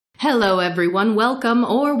Hello, everyone.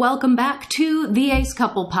 Welcome back to the Ace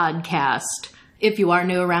Couple Podcast. If you are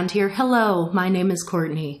new around here, hello, my name is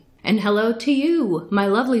Courtney. And hello to you, my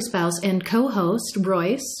lovely spouse and co-host,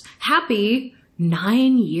 Royce. Happy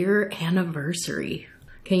 9-year anniversary.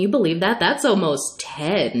 Can you believe that? That's almost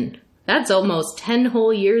 10. That's almost 10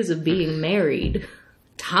 whole years of being married.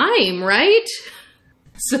 Time, right?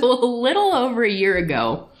 So a little over a year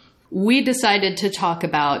ago, we decided to talk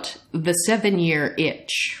about the 7-year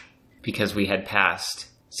itch. Because we had passed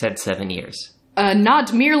said 7 years.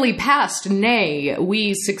 Not merely passed, nay,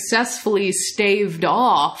 we successfully staved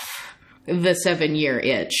off the 7-year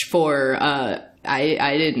itch for,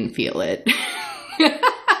 I didn't feel it.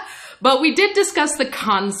 But we did discuss the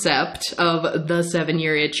concept of the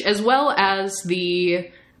 7-year itch, as well as the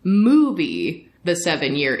movie The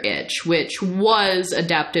 7-Year Itch, which was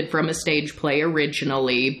adapted from a stage play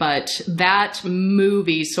originally, but that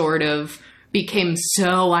movie sort of became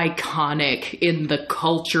so iconic in the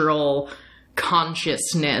cultural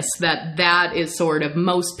consciousness that is sort of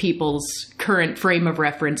most people's current frame of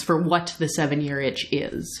reference for what the 7-year itch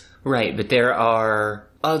is. Right, but there are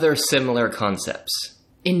other similar concepts.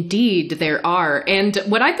 Indeed, there are. And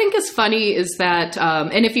what I think is funny is that,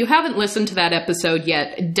 and if you haven't listened to that episode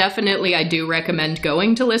yet, definitely I do recommend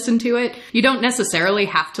going to listen to it. You don't necessarily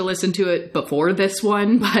have to listen to it before this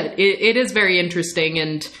one, but it is very interesting.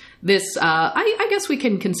 And this, I guess we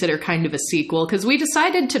can consider kind of a sequel, because we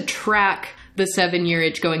decided to track the 7-year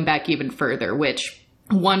itch going back even further, which,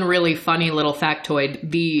 one really funny little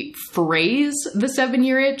factoid, the phrase, the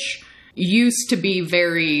 7-year itch, used to be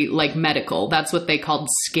very, medical. That's what they called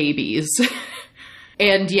scabies.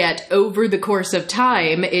 And yet, over the course of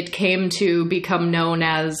time, it came to become known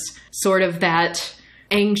as sort of that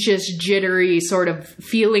anxious, jittery sort of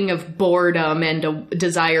feeling of boredom and a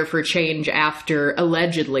desire for change after,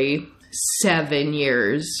 allegedly, 7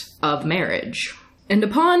 years of marriage. And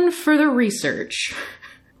upon further research,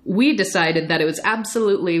 we decided that it was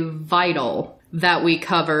absolutely vital that we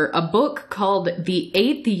cover a book called The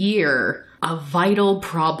 8th Year, A Vital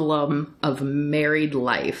Problem of Married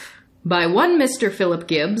Life, by one Mr. Philip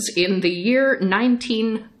Gibbs in the year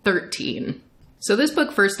 1913. So this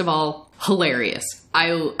book, first of all, hilarious.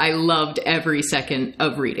 I loved every second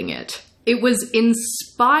of reading it. It was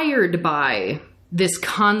inspired by this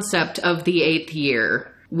concept of the 8th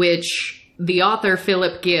year, which the author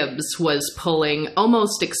Philip Gibbs was pulling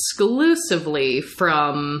almost exclusively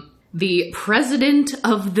from the president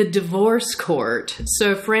of the divorce court,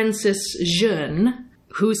 Sir Francis Jeune,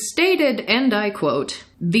 who stated, and I quote,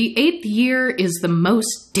 "The 8th year is the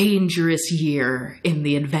most dangerous year in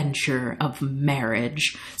the adventure of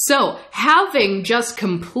marriage." So, having just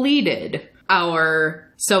completed our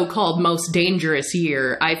so-called most dangerous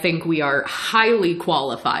year, I think we are highly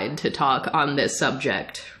qualified to talk on this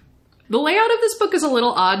subject. The layout of this book is a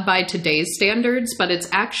little odd by today's standards, but it's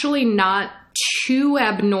actually not too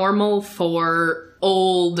abnormal for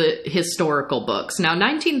old historical books. Now,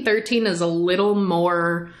 1913 is a little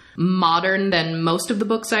more modern than most of the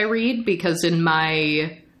books I read, because in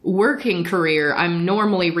my working career, I'm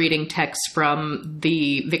normally reading texts from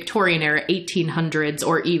the Victorian era, 1800s,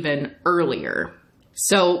 or even earlier.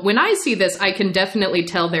 So when I see this, I can definitely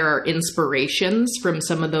tell there are inspirations from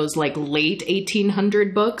some of those late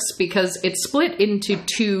 1800 books, because it's split into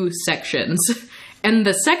two sections. And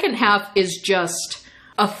the second half is just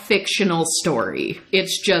a fictional story.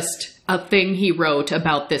 It's just a thing he wrote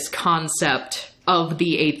about this concept of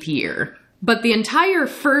the 8th year. But the entire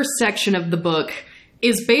first section of the book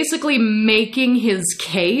is basically making his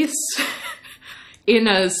case in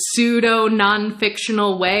a pseudo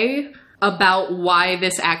non-fictional way about why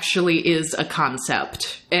this actually is a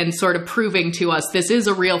concept, and sort of proving to us this is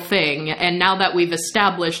a real thing, and now that we've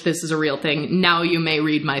established this is a real thing, now you may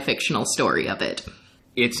read my fictional story of it.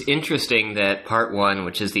 It's interesting that part one,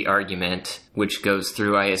 which is the argument, which goes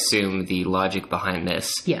through, I assume, the logic behind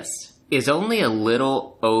this, yes, is only a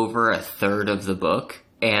little over a third of the book,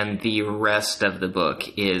 and the rest of the book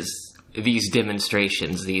is these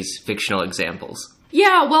demonstrations, these fictional examples.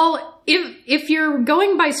 Yeah, well, if you're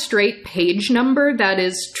going by straight page number, that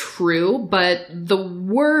is true, but the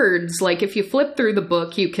words, if you flip through the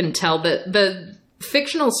book, you can tell that the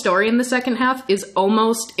fictional story in the second half is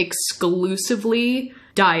almost exclusively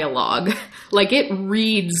dialogue. It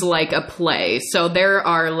reads like a play, so there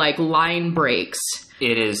are, line breaks.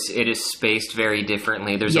 It is spaced very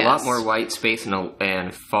differently. There's yes. a lot more white space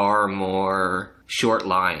and far more short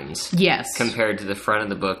lines. Yes. Compared to the front of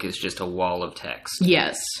the book is just a wall of text.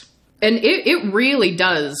 Yes. And it really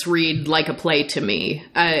does read like a play to me.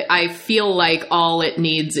 I feel like all it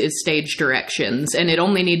needs is stage directions, and it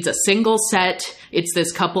only needs a single set. It's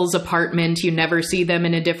this couple's apartment. You never see them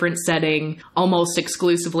in a different setting, almost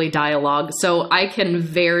exclusively dialogue. So I can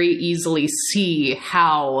very easily see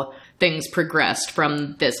how things progressed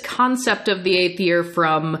from this concept of the eighth year,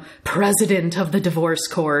 from president of the divorce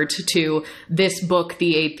court, to this book,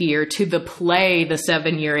 The Eighth Year, to the play, The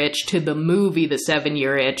 7-Year Itch, to the movie, The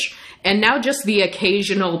 7-Year Itch. And now just the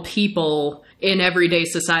occasional people in everyday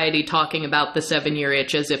society talking about the 7-Year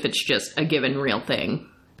Itch as if it's just a given real thing.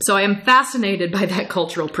 So I am fascinated by that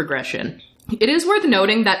cultural progression. It is worth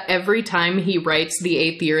noting that every time he writes the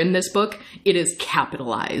eighth year in this book, it is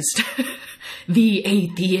capitalized. The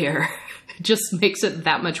eighth year. It just makes it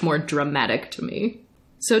that much more dramatic to me.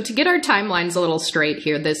 So to get our timelines a little straight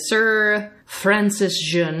here, this Sir Francis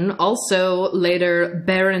Jeune, also later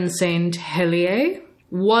Baron Saint Helier,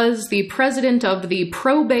 was the president of the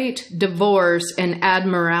Probate, Divorce, and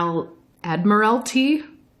Admiralty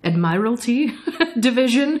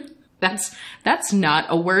Division. That's not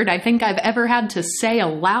a word I think I've ever had to say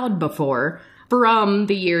aloud before, from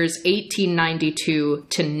the years 1892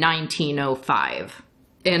 to 1905.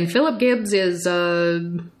 And Philip Gibbs is,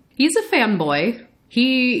 he's a fanboy.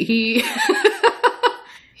 He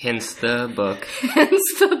Hence the book. Hence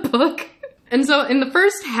the book. And so in the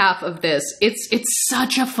first half of this, it's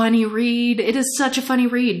such a funny read. It is such a funny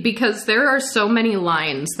read because there are so many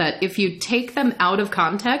lines that if you take them out of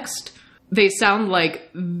context, they sound like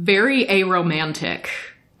very aromantic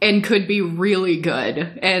and could be really good.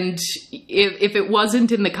 And if it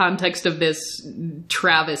wasn't in the context of this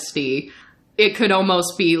travesty, it could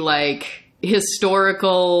almost be like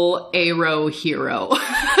historical aro hero.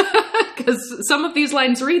 Because some of these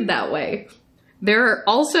lines read that way. There are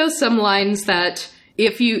also some lines that,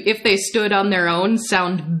 if they stood on their own,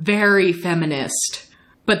 sound very feminist.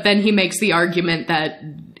 But then he makes the argument that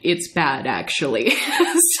it's bad, actually.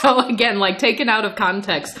 So again, like, taken out of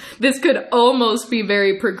context, this could almost be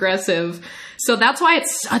very progressive. So that's why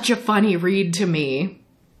it's such a funny read to me.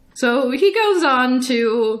 So he goes on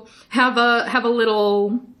to have a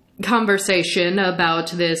little conversation about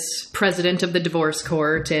this president of the divorce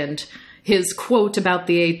court and his quote about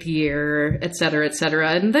the eighth year, etc.,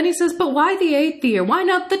 etc. And then he says, but why the eighth year? Why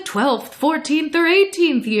not the 12th, 14th, or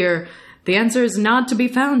 18th year? The answer is not to be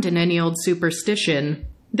found in any old superstition.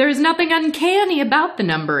 There is nothing uncanny about the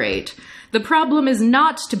number 8. The problem is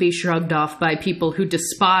not to be shrugged off by people who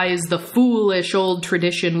despise the foolish old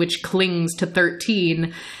tradition which clings to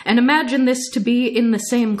 13 and imagine this to be in the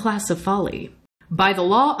same class of folly. By the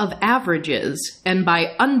law of averages and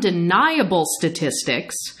by undeniable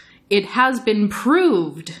statistics, it has been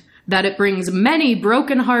proved that it brings many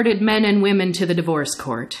broken-hearted men and women to the divorce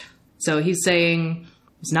court. So he's saying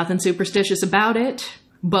there's nothing superstitious about it,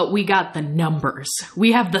 but we got the numbers.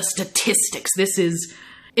 We have the statistics. This is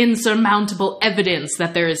insurmountable evidence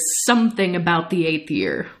that there is something about the eighth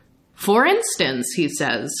year. For instance, he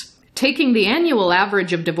says, taking the annual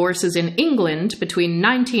average of divorces in England between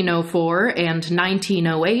 1904 and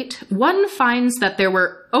 1908, one finds that there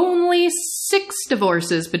were only 6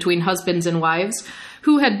 divorces between husbands and wives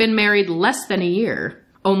who had been married less than a year.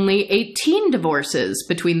 Only 18 divorces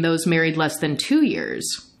between those married less than 2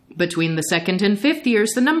 years. Between the 2nd and 5th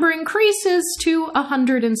years, the number increases to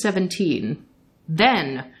 117.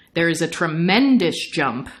 Then there is a tremendous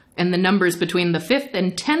jump, and the numbers between the 5th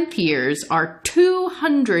and 10th years are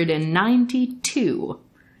 292.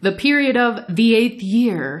 The period of the 8th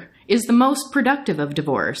year is the most productive of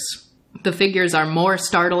divorce. The figures are more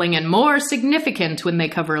startling and more significant when they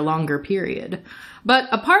cover a longer period. But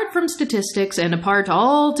apart from statistics and apart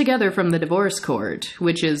altogether from the divorce court,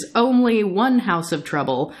 which is only one house of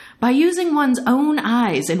trouble, by using one's own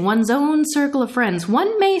eyes and one's own circle of friends,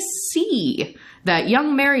 one may see that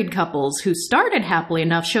young married couples who started happily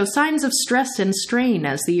enough show signs of stress and strain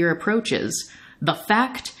as the year approaches. The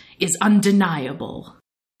fact is undeniable.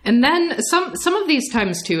 And then some of these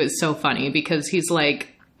times, too, is so funny because he's, like,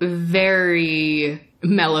 very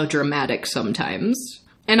melodramatic sometimes.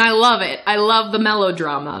 And I love it. I love the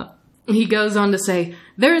melodrama. He goes on to say,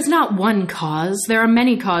 there is not one cause. There are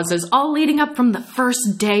many causes, all leading up from the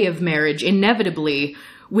first day of marriage, inevitably,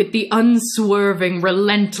 with the unswerving,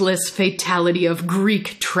 relentless fatality of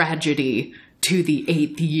Greek tragedy to the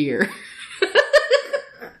 8th year.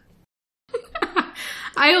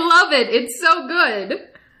 I love it. It's so good.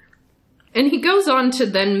 And he goes on to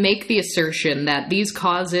then make the assertion that these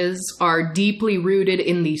causes are deeply rooted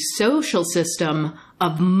in the social system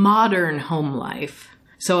of modern home life.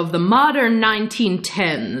 So of the modern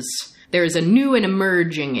 1910s, there is a new and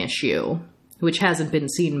emerging issue. which hasn't been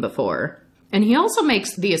seen before. And he also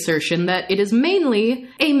makes the assertion that it is mainly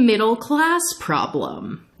a middle-class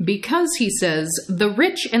problem. Because, he says, the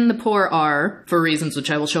rich and the poor are, for reasons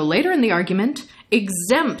which I will show later in the argument,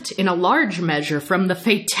 exempt in a large measure from the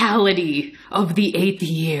fatality of the 8th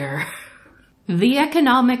year. The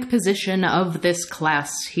economic position of this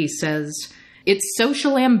class, he says, its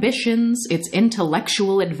social ambitions, its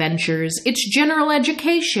intellectual adventures, its general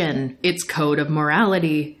education, its code of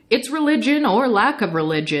morality, its religion or lack of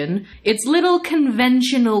religion, its little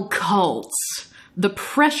conventional cults, the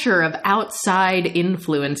pressure of outside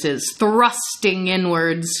influences thrusting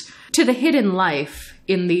inwards to the hidden life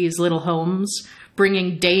in these little homes,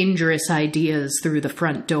 bringing dangerous ideas through the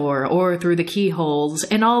front door or through the keyholes,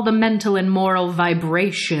 and all the mental and moral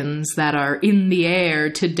vibrations that are in the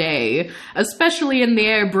air today, especially in the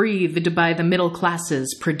air breathed by the middle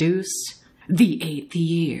classes, produce the 8th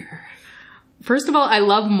year. First of all, I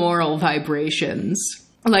love moral vibrations.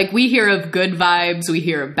 Like, we hear of good vibes, we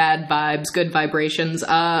hear of bad vibes, good vibrations.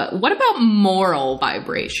 What about moral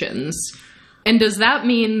vibrations? And does that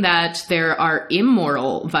mean that there are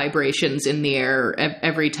immoral vibrations in the air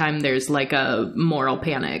every time there's like a moral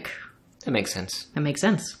panic? That makes sense. That makes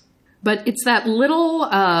sense. But it's that little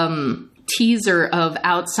teaser of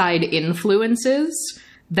outside influences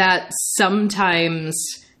that sometimes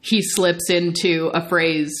he slips into a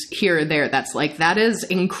phrase here or there that's like, that is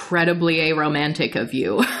incredibly aromantic of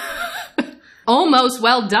you. Almost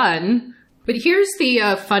well done. But here's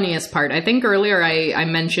the funniest part. I think earlier I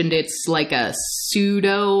mentioned it's like a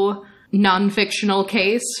pseudo non-fictional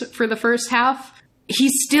case for the first half. He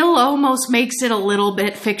still almost makes it a little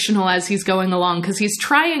bit fictional as he's going along, because he's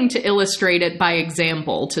trying to illustrate it by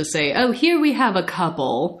example to say, oh, here we have a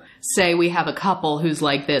couple. Say we have a couple who's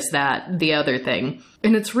like this, that, the other thing.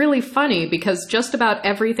 And it's really funny because just about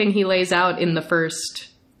everything he lays out in the first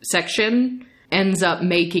section ends up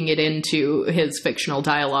making it into his fictional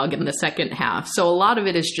dialogue in the second half. So a lot of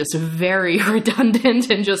it is just very redundant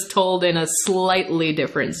and just told in a slightly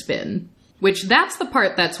different spin. Which, that's the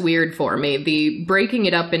part that's weird for me. The breaking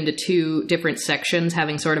it up into two different sections,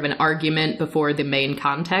 having sort of an argument before the main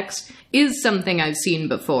context, is something I've seen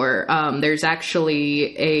before. There's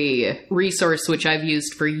actually a resource which I've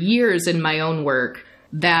used for years in my own work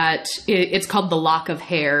that it's called The Lock of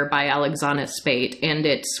Hair by Alexandra Spate, and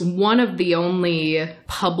it's one of the only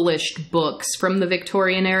published books from the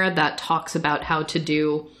Victorian era that talks about how to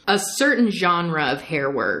do a certain genre of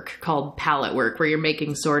hair work called palette work, where you're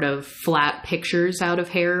making sort of flat pictures out of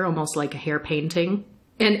hair, almost like a hair painting.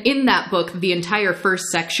 And in that book, the entire first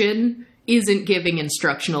section isn't giving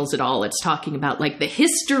instructionals at all. It's talking about like the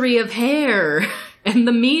history of hair and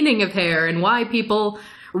the meaning of hair and why people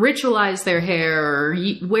ritualize their hair or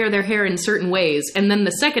wear their hair in certain ways. And then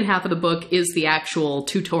the second half of the book is the actual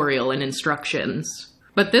tutorial and instructions.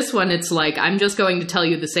 But this one, it's like, I'm just going to tell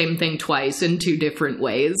you the same thing twice in two different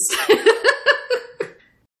ways.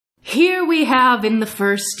 Here we have in the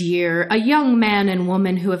first year a young man and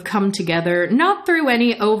woman who have come together not through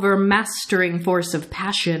any overmastering force of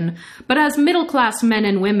passion, but as middle-class men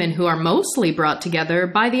and women who are mostly brought together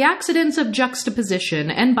by the accidents of juxtaposition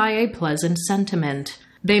and by a pleasant sentiment.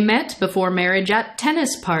 They met before marriage at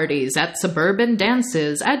tennis parties, at suburban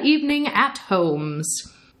dances, at evening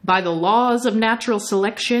at-homes. By the laws of natural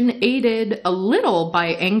selection, aided a little by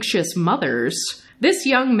anxious mothers, this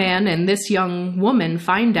young man and this young woman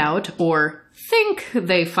find out, or think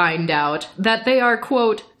they find out, that they are,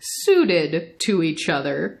 quote, suited to each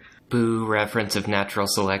other. Boo reference of natural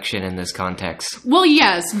selection in this context. Well,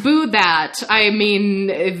 yes, boo that. I mean,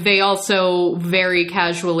 they also very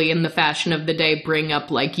casually in the fashion of the day bring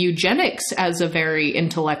up, like, eugenics as a very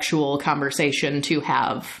intellectual conversation to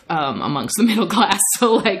have amongst the middle class.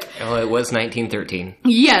 So, like... Oh, it was 1913.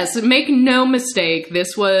 Yes, make no mistake,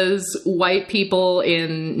 this was white people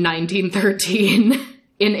in 1913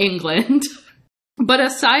 in England. But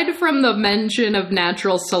aside from the mention of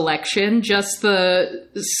natural selection, just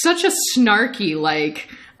such a snarky, like,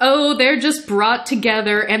 oh, they're just brought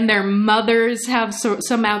together and their mothers have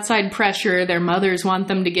some outside pressure, their mothers want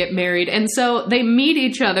them to get married, and so they meet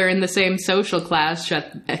each other in the same social class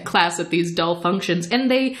at these dull functions,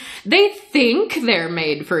 and they think they're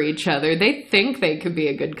made for each other. They think they could be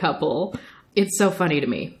a good couple. It's so funny to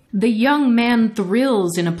me. The young man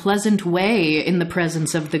thrills in a pleasant way in the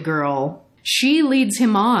presence of the girl. She leads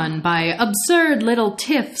him on by absurd little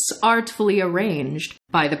tiffs artfully arranged,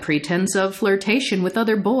 by the pretense of flirtation with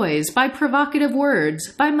other boys, by provocative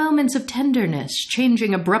words, by moments of tenderness,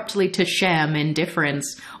 changing abruptly to sham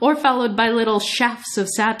indifference, or followed by little shafts of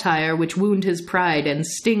satire which wound his pride and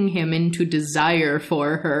sting him into desire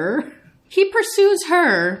for her. He pursues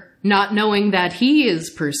her, not knowing that he is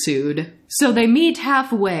pursued. So they meet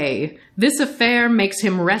halfway. This affair makes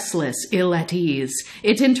him restless, ill at ease.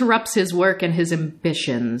 It interrupts his work and his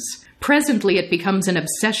ambitions. Presently it becomes an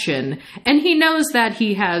obsession, and he knows that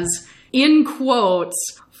he has, in quotes,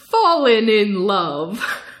 fallen in love.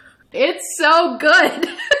 It's so good!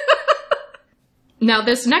 Now,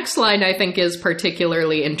 this next line I think is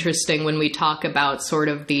particularly interesting when we talk about sort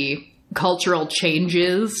of the cultural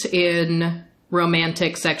changes in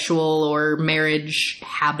romantic, sexual, or marriage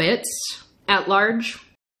habits at large.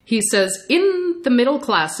 He says, in the middle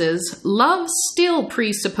classes, love still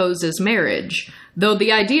presupposes marriage, though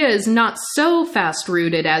the idea is not so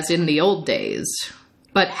fast-rooted as in the old days.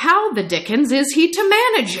 But how the dickens is he to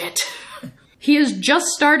manage it? He is just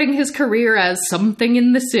starting his career as something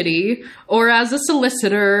in the city, or as a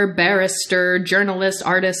solicitor, barrister, journalist,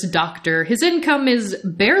 artist, doctor. His income is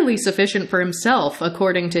barely sufficient for himself,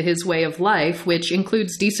 according to his way of life, which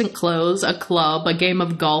includes decent clothes, a club, a game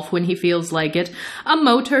of golf when he feels like it, a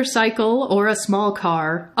motorcycle or a small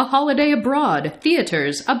car, a holiday abroad,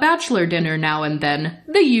 theaters, a bachelor dinner now and then,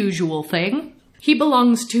 the usual thing. He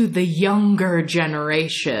belongs to the younger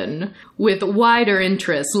generation, with wider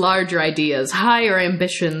interests, larger ideas, higher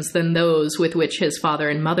ambitions than those with which his father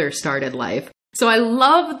and mother started life. So I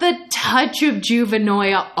love the touch of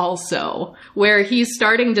Juvenoia also, where he's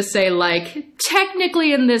starting to say, like,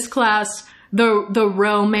 technically in this class, the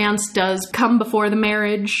romance does come before the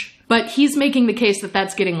marriage, but he's making the case that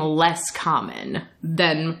that's getting less common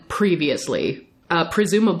than previously.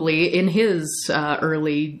 Presumably in his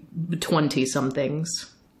early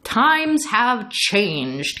 20-somethings. Times have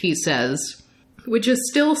changed, he says. Which is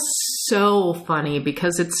still so funny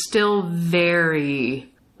because it's still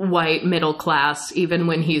very white middle class, even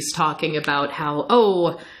when he's talking about how,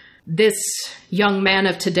 oh, this young man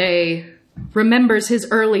of today remembers his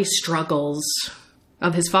early struggles,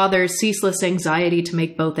 of his father's ceaseless anxiety to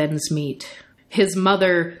make both ends meet, his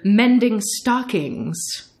mother mending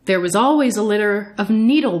stockings. There was always a litter of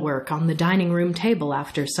needlework on the dining room table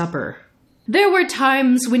after supper. There were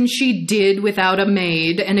times when she did without a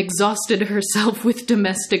maid and exhausted herself with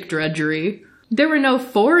domestic drudgery. There were no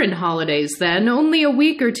foreign holidays then, only a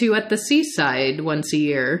week or two at the seaside once a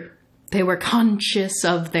year. They were conscious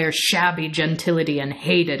of their shabby gentility and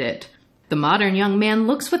hated it. The modern young man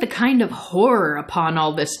looks with a kind of horror upon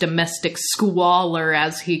all this domestic squalor,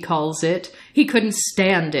 as he calls it. He couldn't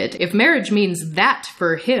stand it. If marriage means that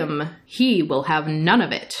for him, he will have none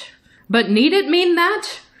of it. But need it mean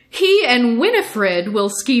that? He and Winifred will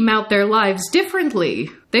scheme out their lives differently.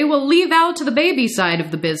 They will leave out the baby side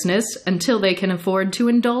of the business until they can afford to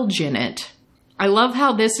indulge in it. I love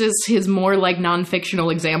how this is his more like non-fictional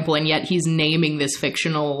example, and yet he's naming this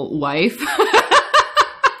fictional wife.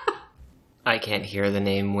 I can't hear the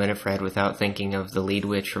name Winifred without thinking of the lead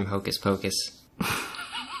witch from Hocus Pocus.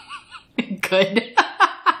 Good.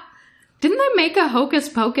 Didn't they make a Hocus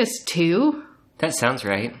Pocus 2? That sounds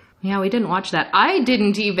right. Yeah, we didn't watch that. I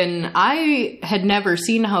had never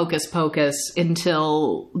seen Hocus Pocus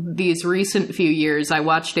until these recent few years. I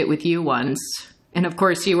watched it with you once. And of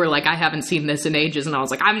course you were like, I haven't seen this in ages. And I was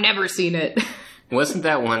like, I've never seen it. Wasn't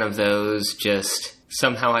that one of those just,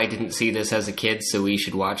 somehow I didn't see this as a kid, so we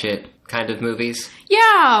should watch it kind of movies?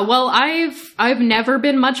 Yeah, well, I've never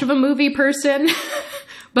been much of a movie person.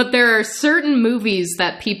 But there are certain movies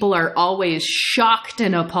that people are always shocked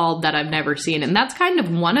and appalled that I've never seen, and that's kind of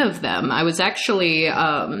one of them. I was actually,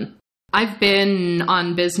 I've been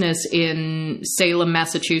on business in Salem,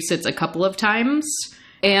 Massachusetts a couple of times,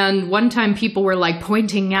 and one time people were like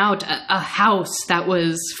pointing out a house that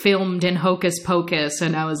was filmed in Hocus Pocus,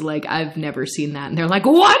 and I was like, I've never seen that. And they're like,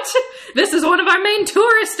 what? This is one of our main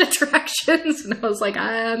tourist attractions. And I was like,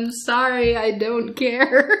 I'm sorry, I don't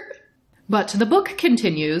care. But the book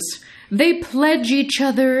continues. They pledge each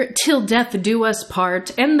other till death do us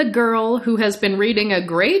part, and the girl, who has been reading a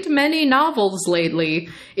great many novels lately,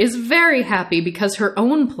 is very happy because her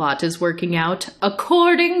own plot is working out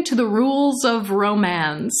according to the rules of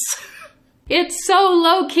romance. It's so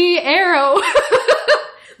low-key Arrow.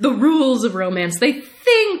 The rules of romance. They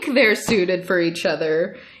think they're suited for each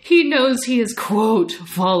other. He knows he is, quote,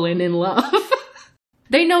 fallen in love.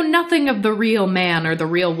 They know nothing of the real man or the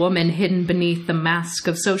real woman hidden beneath the mask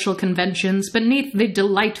of social conventions, beneath the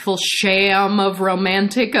delightful sham of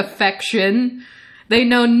romantic affection. They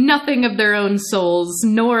know nothing of their own souls,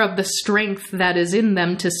 nor of the strength that is in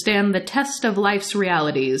them to stand the test of life's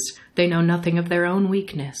realities. They know nothing of their own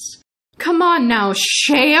weakness. Come on now,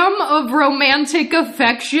 sham of romantic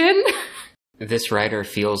affection? This writer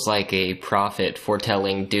feels like a prophet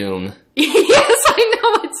foretelling doom. Yes, I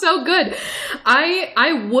know, it's so good.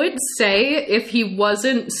 I would say if he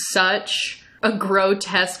wasn't such a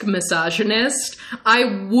grotesque misogynist,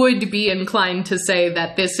 I would be inclined to say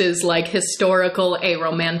that this is like historical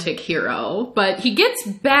aromantic hero. But he gets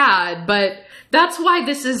bad, but that's why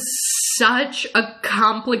this is such a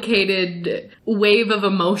complicated wave of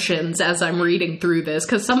emotions as I'm reading through this,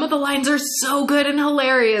 because some of the lines are so good and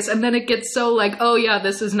hilarious, and then it gets so like, oh yeah,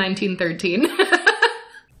 this is 1913.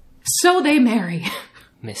 So they marry.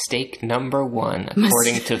 Mistake number 1,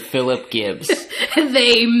 according to Philip Gibbs.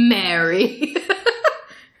 They marry.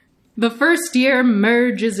 The first year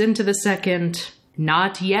merges into the second.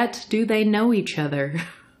 Not yet do they know each other.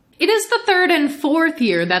 It is the third and fourth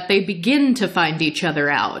year that they begin to find each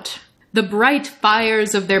other out. The bright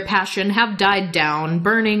fires of their passion have died down,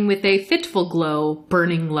 burning with a fitful glow,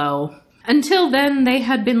 burning low. Until then, they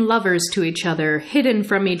had been lovers to each other, hidden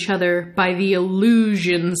from each other by the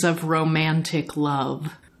illusions of romantic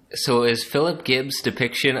love. So is Philip Gibbs'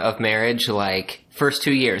 depiction of marriage like, first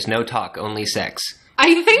 2 years, no talk, only sex?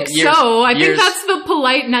 I think so. I think that's the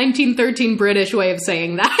polite 1913 British way of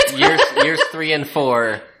saying that. years 3 and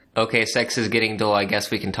 4... Okay, sex is getting dull, I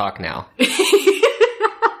guess we can talk now.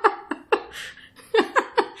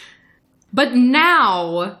 But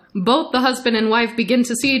now, both the husband and wife begin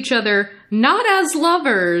to see each other not as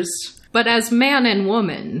lovers, but as man and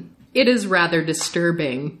woman. It is rather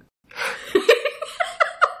disturbing.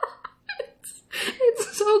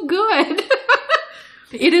 It's so good.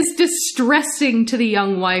 It is distressing to the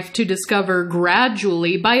young wife to discover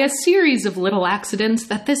gradually, by a series of little accidents,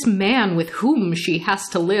 that this man with whom she has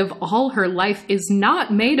to live all her life is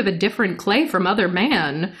not made of a different clay from other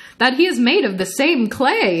man, that he is made of the same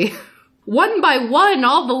clay. One by one,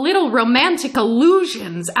 all the little romantic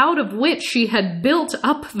illusions out of which she had built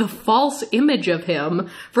up the false image of him,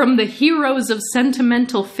 from the heroes of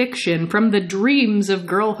sentimental fiction, from the dreams of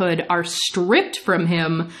girlhood, are stripped from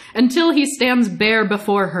him until he stands bare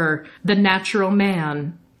before her, the natural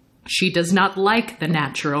man. She does not like the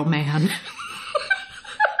natural man.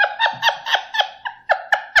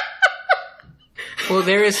 Well,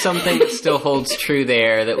 there is something that still holds true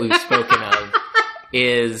there that we've spoken of,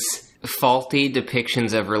 is faulty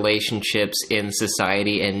depictions of relationships in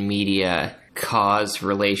society and media cause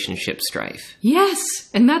relationship strife. Yes,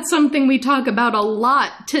 and that's something we talk about a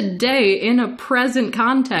lot today in a present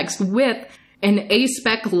context with an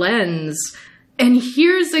aspec lens. And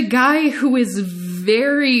here's a guy who is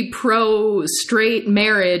very pro-straight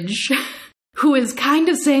marriage, who is kind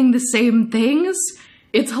of saying the same things.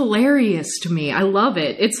 It's hilarious to me. I love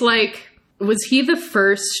it. It's like, was he the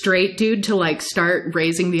first straight dude to, like, start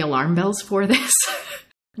raising the alarm bells for this?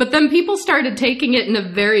 But then people started taking it in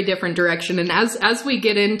a very different direction. And as we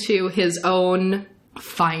get into his own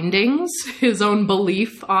findings, his own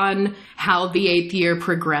belief on how the 8th year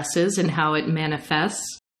progresses and how it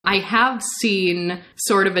manifests, I have seen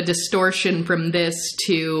sort of a distortion from this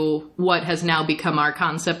to what has now become our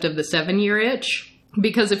concept of the 7-year itch.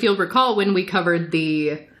 Because if you'll recall, when we covered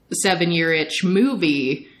the 7-year itch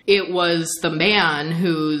movie, it was the man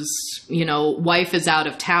whose, wife is out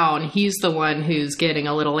of town. He's the one who's getting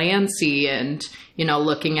a little antsy and,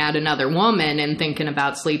 looking at another woman and thinking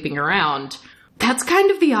about sleeping around. That's kind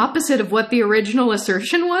of the opposite of what the original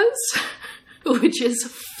assertion was, which is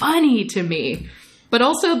funny to me. But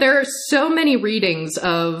also there are so many readings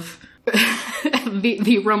of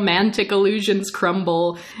the romantic illusions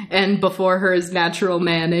crumble, and before her is natural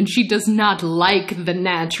man, and she does not like the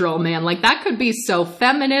natural man. Like, that could be so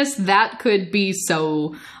feminist, that could be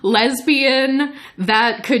so lesbian,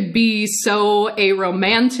 that could be so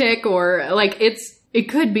aromantic, or like, it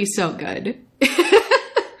could be so good.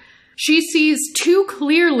 She sees too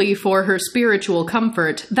clearly for her spiritual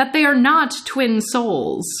comfort that they are not twin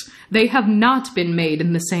souls. They have not been made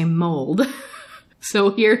in the same mold.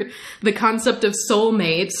 So here, the concept of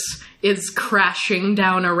soulmates is crashing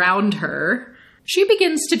down around her. She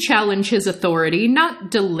begins to challenge his authority,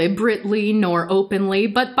 not deliberately nor openly,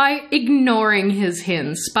 but by ignoring his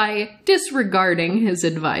hints, by disregarding his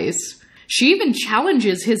advice. She even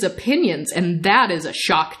challenges his opinions, and that is a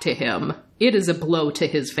shock to him. It is a blow to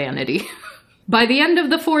his vanity. By the end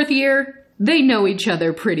of the 4th year, they know each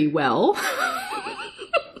other pretty well.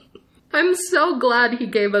 I'm so glad he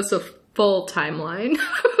gave us a full timeline.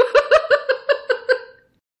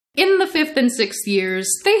 In the 5th and 6th years,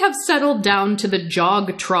 they have settled down to the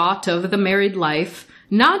jog-trot of the married life.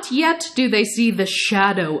 Not yet do they see the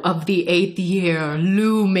shadow of the 8th year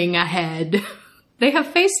looming ahead. They have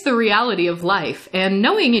faced the reality of life, and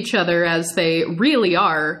knowing each other as they really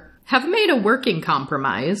are, have made a working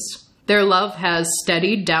compromise. Their love has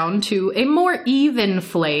steadied down to a more even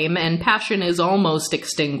flame, and passion is almost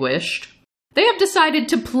extinguished. They have decided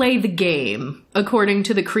to play the game, according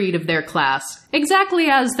to the creed of their class, exactly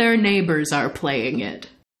as their neighbors are playing it.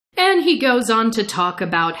 And he goes on to talk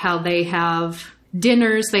about how they have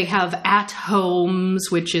dinners, they have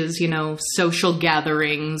at-homes, which is, social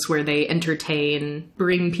gatherings where they entertain,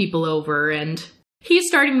 bring people over, and he's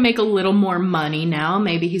starting to make a little more money now.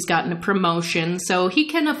 Maybe he's gotten a promotion, so he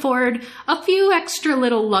can afford a few extra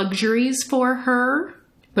little luxuries for her.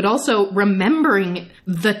 But also remembering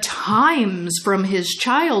the times from his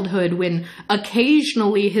childhood when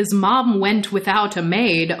occasionally his mom went without a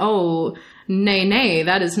maid. Oh, nay,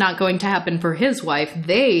 that is not going to happen for his wife.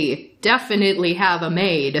 They definitely have a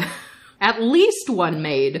maid. At least one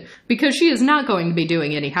maid, because she is not going to be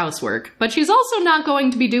doing any housework. But she's also not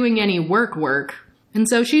going to be doing any work. And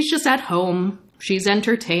so she's just at home. She's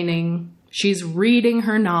entertaining. She's reading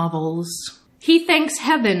her novels. He thanks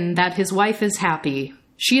heaven that his wife is happy.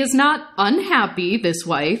 She is not unhappy, this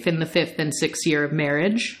wife, in the 5th and 6th year of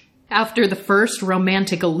marriage. After the first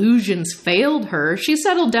romantic illusions failed her, she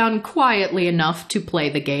settled down quietly enough to play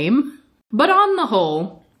the game. But on the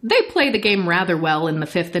whole, they play the game rather well in the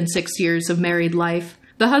 5th and 6th years of married life.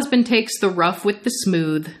 The husband takes the rough with the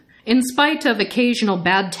smooth. In spite of occasional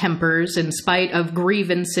bad tempers, in spite of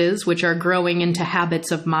grievances which are growing into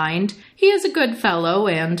habits of mind, he is a good fellow,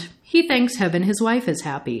 and he thanks heaven his wife is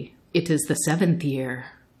happy. It is the 7th year.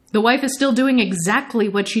 The wife is still doing exactly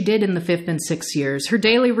what she did in the 5th and 6th years. Her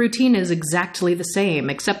daily routine is exactly the same,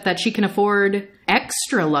 except that she can afford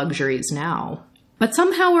extra luxuries now. But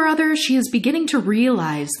somehow or other, she is beginning to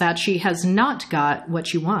realize that she has not got what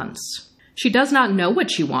she wants. She does not know what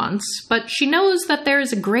she wants, but she knows that there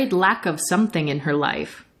is a great lack of something in her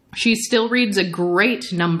life. She still reads a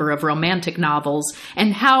great number of romantic novels,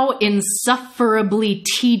 and how insufferably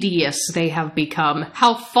tedious they have become,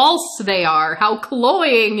 how false they are, how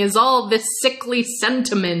cloying is all this sickly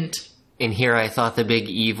sentiment. In here I thought the big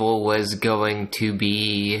evil was going to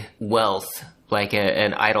be wealth, like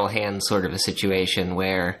an idle hand sort of a situation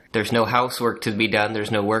where there's no housework to be done, there's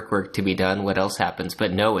no work to be done, what else happens?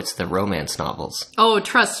 But no, it's the romance novels. Oh,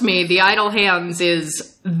 trust me, the idle hands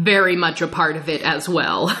is very much a part of it as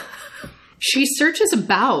well. She searches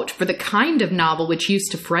about for the kind of novel which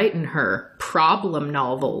used to frighten her. Problem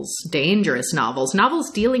novels, dangerous novels,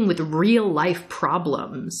 novels dealing with real-life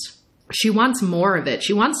problems. She wants more of it.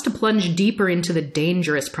 She wants to plunge deeper into the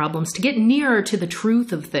dangerous problems, to get nearer to the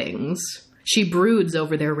truth of things. She broods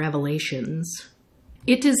over their revelations.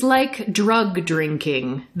 It is like drug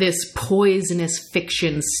drinking. This poisonous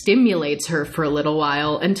fiction stimulates her for a little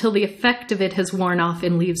while until the effect of it has worn off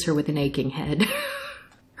and leaves her with an aching head.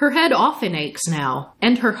 Her head often aches now,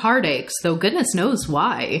 and her heart aches, though goodness knows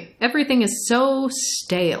why. Everything is so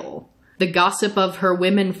stale. The gossip of her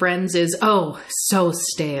women friends is, so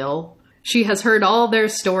stale. She has heard all their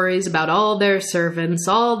stories about all their servants,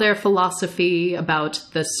 all their philosophy about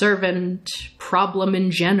the servant problem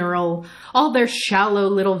in general, all their shallow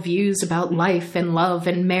little views about life and love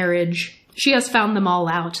and marriage. She has found them all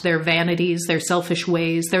out, their vanities, their selfish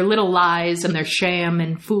ways, their little lies and their sham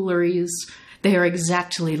and fooleries. They are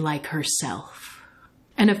exactly like herself.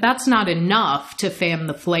 And if that's not enough to fan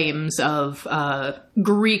the flames of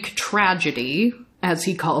Greek tragedy, as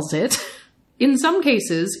he calls it, in some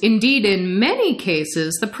cases, indeed in many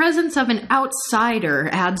cases, the presence of an outsider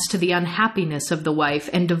adds to the unhappiness of the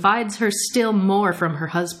wife and divides her still more from her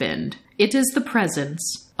husband. It is the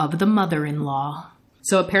presence of the mother-in-law.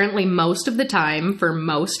 So apparently most of the time, for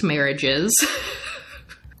most marriages,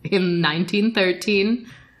 in 1913,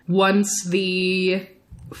 once the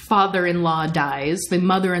father-in-law dies, the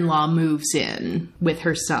mother-in-law moves in with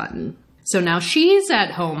her son. So now she's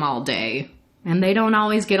at home all day, and they don't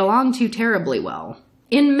always get along too terribly well.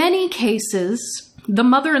 In many cases, the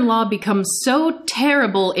mother-in-law becomes so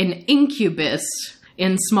terrible in incubus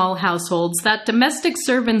in small households that domestic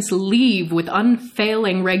servants leave with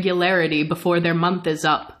unfailing regularity before their month is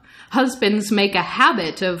up. Husbands make a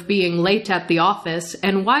habit of being late at the office,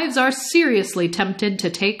 and wives are seriously tempted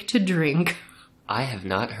to take to drink. I have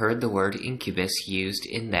not heard the word incubus used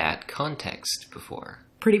in that context before.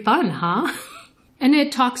 Pretty fun, huh? And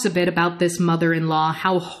it talks a bit about this mother-in-law,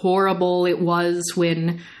 how horrible it was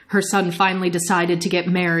when her son finally decided to get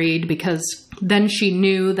married, because then she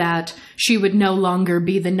knew that she would no longer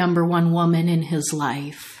be the number one woman in his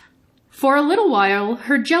life. For a little while,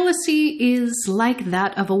 her jealousy is like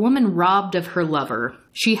that of a woman robbed of her lover.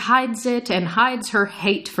 She hides it and hides her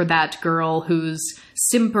hate for that girl whose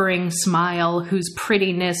simpering smile, whose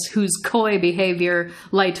prettiness, whose coy behavior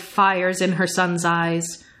light fires in her son's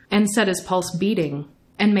eyes and set his pulse beating.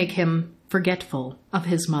 and make him forgetful of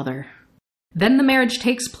his mother. Then the marriage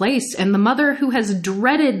takes place, and the mother who has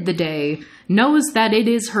dreaded the day knows that it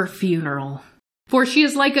is her funeral. For she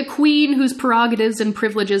is like a queen whose prerogatives and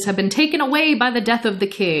privileges have been taken away by the death of the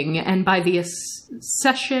king and by the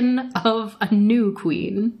accession of a new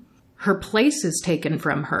queen. Her place is taken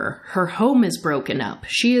from her. Her home is broken up.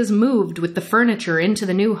 She is moved with the furniture into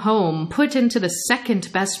the new home, put into the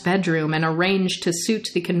second best bedroom, and arranged to suit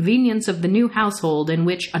the convenience of the new household in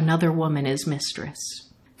which another woman is mistress.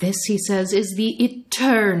 This, he says, is the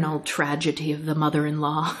eternal tragedy of the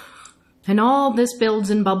mother-in-law. And all this builds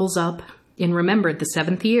and bubbles up in Remembered the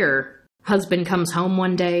 7th year. Husband comes home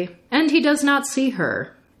one day, and he does not see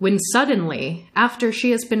her, when suddenly, after she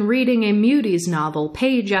has been reading a Mudi's novel,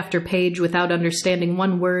 page after page without understanding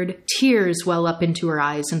one word, tears well up into her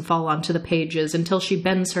eyes and fall onto the pages until she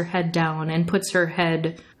bends her head down and puts her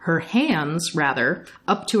hands,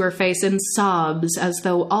 up to her face and sobs as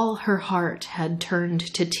though all her heart had turned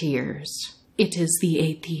to tears. It is the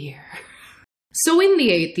 8th year. So in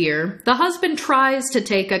the 8th year, the husband tries to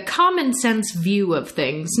take a common-sense view of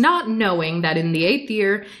things, not knowing that in the 8th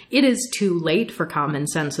year, it is too late for common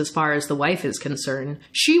sense as far as the wife is concerned.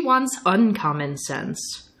 She wants uncommon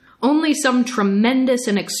sense. Only some tremendous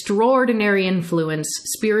and extraordinary influence,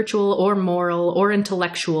 spiritual or moral or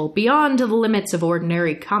intellectual, beyond the limits of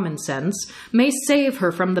ordinary common sense, may save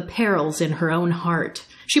her from the perils in her own heart.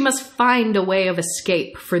 She must find a way of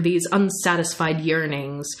escape for these unsatisfied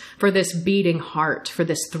yearnings, for this beating heart, for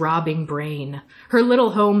this throbbing brain. Her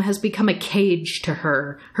little home has become a cage to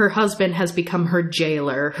her. Her husband has become her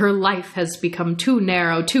jailer. Her life has become too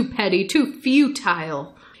narrow, too petty, too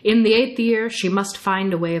futile. In the 8th year, she must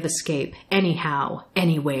find a way of escape, anyhow,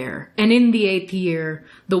 anywhere. And in the 8th year,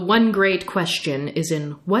 the one great question is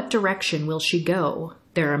in what direction will she go?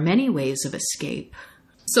 There are many ways of escape.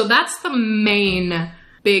 So that's the main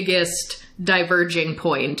biggest diverging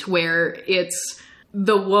point, where it's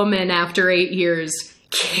the woman after 8 years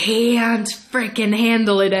can't freaking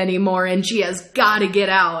handle it anymore and she has got to get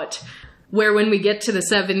out. Where when we get to the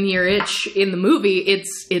 7-year itch in the movie,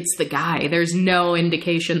 it's the guy. There's no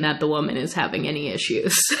indication that the woman is having any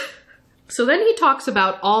issues. So then he talks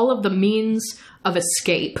about all of the means of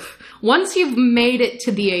escape. Once you've made it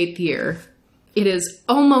to the 8th year, it is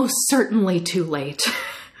almost certainly too late.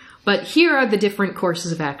 But here are the different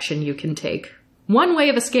courses of action you can take. One way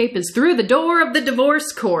of escape is through the door of the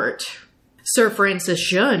divorce court. Sir Francis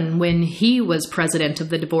Jeune, when he was president of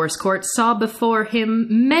the divorce court, saw before him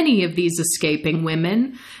many of these escaping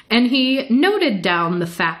women, and he noted down the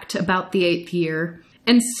fact about the 8th year.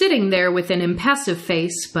 And sitting there with an impassive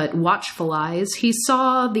face but watchful eyes, he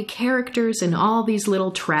saw the characters in all these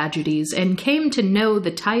little tragedies and came to know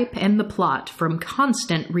the type and the plot from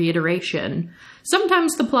constant reiteration.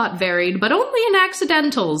 Sometimes the plot varied, but only in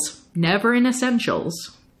accidentals, never in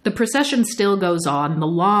essentials. The procession still goes on, the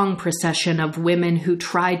long procession of women who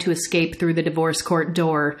try to escape through the divorce court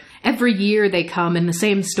door. Every year they come and the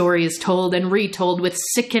same story is told and retold with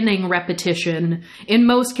sickening repetition. In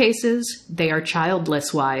most cases, they are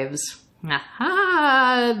childless wives.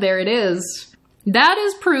 Aha! There it is. That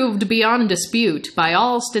is proved beyond dispute by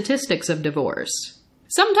all statistics of divorce.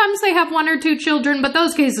 Sometimes they have 1 or 2 children, but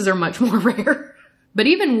those cases are much more rare. But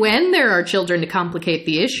even when there are children to complicate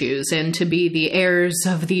the issues and to be the heirs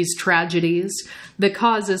of these tragedies, the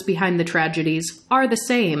causes behind the tragedies are the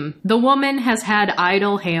same. The woman has had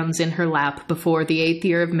idle hands in her lap before the 8th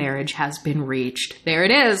year of marriage has been reached. There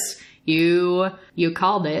it is. You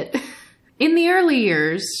called it. In the early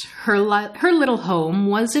years, her little home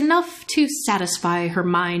was enough to satisfy her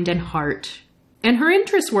mind and heart, and her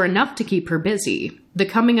interests were enough to keep her busy. The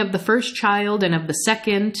coming of the first child and of the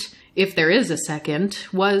second, if there is a second,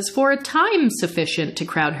 was for a time sufficient to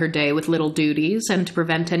crowd her day with little duties and to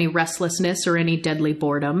prevent any restlessness or any deadly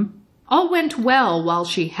boredom. All went well while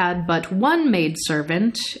she had but one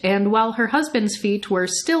maidservant, and while her husband's feet were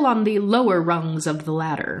still on the lower rungs of the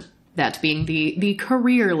ladder. That being the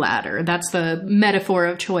career ladder. That's the metaphor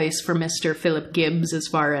of choice for Mr. Philip Gibbs as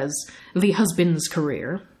far as the husband's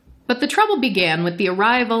career. But the trouble began with the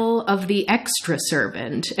arrival of the extra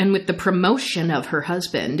servant and with the promotion of her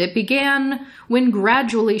husband. It began when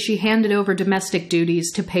gradually she handed over domestic duties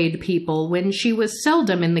to paid people, when she was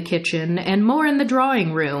seldom in the kitchen and more in the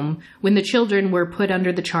drawing room, when the children were put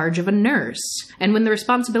under the charge of a nurse, and when the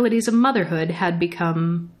responsibilities of motherhood had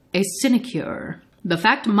become a sinecure. The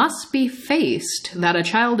fact must be faced that a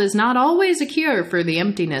child is not always a cure for the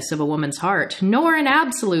emptiness of a woman's heart, nor an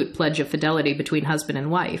absolute pledge of fidelity between husband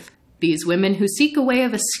and wife. These women who seek a way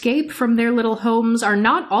of escape from their little homes are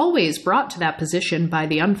not always brought to that position by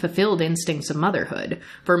the unfulfilled instincts of motherhood,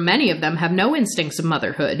 for many of them have no instincts of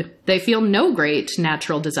motherhood. They feel no great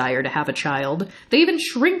natural desire to have a child. They even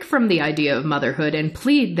shrink from the idea of motherhood and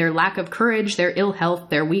plead their lack of courage, their ill health,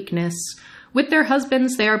 their weakness. With their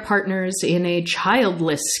husbands, they are partners in a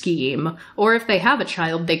childless scheme, or if they have a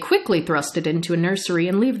child, they quickly thrust it into a nursery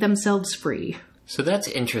and leave themselves free. So that's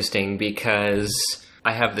interesting because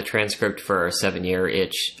I have the transcript for our 7-Year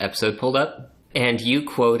Itch episode pulled up, and you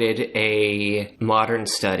quoted a modern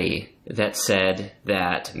study that said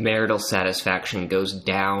that marital satisfaction goes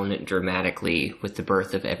down dramatically with the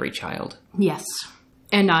birth of every child. Yes.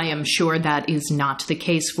 And I am sure that is not the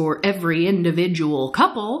case for every individual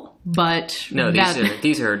couple, but... No,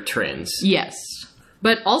 these are trends. Yes.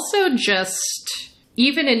 But also just,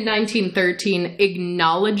 even in 1913,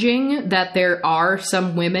 acknowledging that there are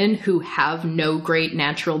some women who have no great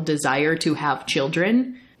natural desire to have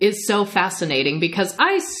children is so fascinating, because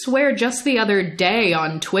I swear just the other day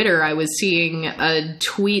on Twitter I was seeing a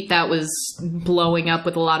tweet that was blowing up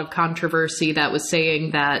with a lot of controversy that was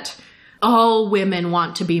saying that all women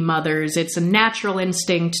want to be mothers. It's a natural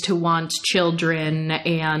instinct to want children,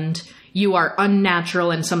 and you are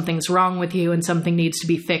unnatural and something's wrong with you and something needs to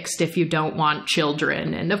be fixed if you don't want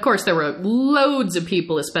children. And of course, there were loads of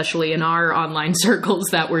people, especially in our online circles,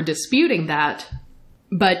 that were disputing that.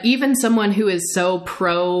 But even someone who is so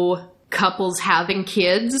pro couples having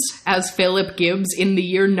kids, as Philip Gibbs in the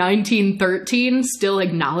year 1913, still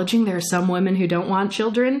acknowledging there are some women who don't want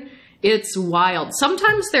children, it's wild.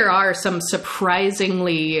 Sometimes there are some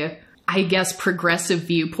surprisingly, I guess, progressive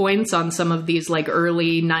viewpoints on some of these like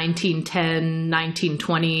early 1910,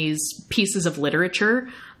 1920s pieces of literature.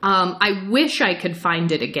 I wish I could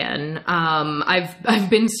find it again. I've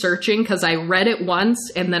been searching because I read it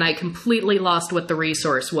once and then I completely lost what the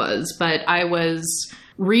resource was. But I was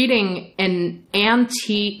reading an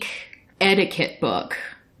antique etiquette book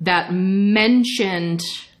that mentioned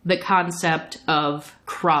the concept of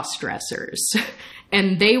cross-dressers.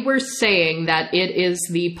 And they were saying that it is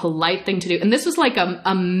the polite thing to do. And this was like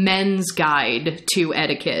a men's guide to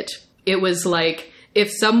etiquette. It was like, if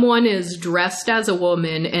someone is dressed as a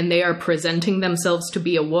woman and they are presenting themselves to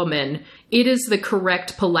be a woman, it is the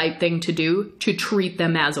correct polite thing to do to treat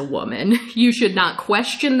them as a woman. You should not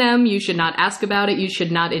question them. You should not ask about it. You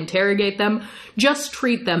should not interrogate them. Just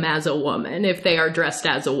treat them as a woman if they are dressed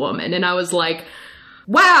as a woman. And I was like,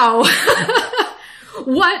 wow,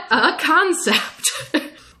 what a concept.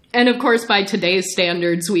 And of course, by today's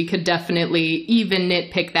standards, we could definitely even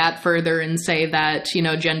nitpick that further and say that, you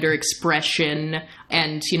know, gender expression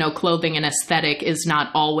and, you know, clothing and aesthetic is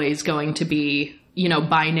not always going to be, you know,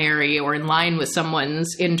 binary or in line with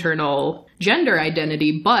someone's internal gender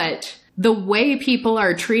identity. But the way people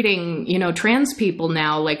are treating, you know, trans people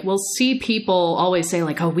now, like we'll see people always say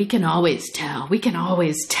like, oh, we can always tell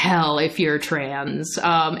if you're trans,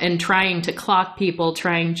 and trying to clock people,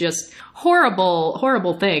 trying just horrible,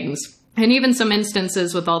 horrible things. And even some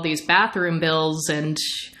instances with all these bathroom bills and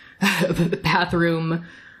bathroom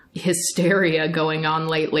hysteria going on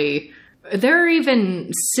lately. There are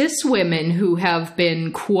even cis women who have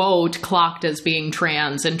been, quote, clocked as being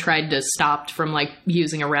trans and tried to stop from, like,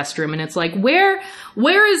 using a restroom. And it's like, where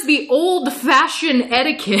is the old-fashioned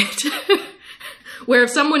etiquette where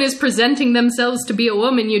if someone is presenting themselves to be a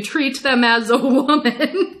woman, you treat them as a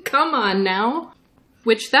woman? Come on now.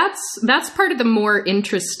 Which that's part of the more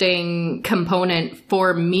interesting component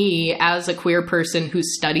for me as a queer person who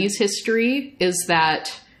studies history, is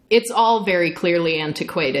that it's all very clearly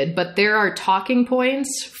antiquated, but there are talking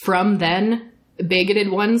points from then,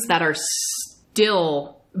 bigoted ones, that are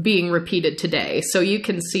still being repeated today. So you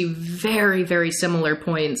can see very, very similar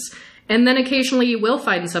points. And then occasionally you will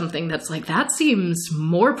find something that's like, that seems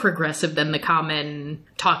more progressive than the common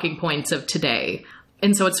talking points of today.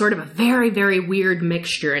 And so it's sort of a very, very weird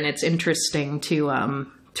mixture, and it's interesting to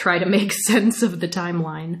try to make sense of the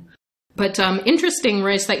timeline. But interesting,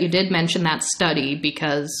 Royce, that you did mention that study,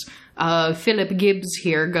 because Philip Gibbs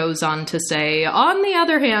here goes on to say, on the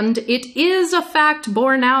other hand, it is a fact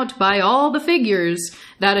borne out by all the figures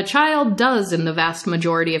that a child does in the vast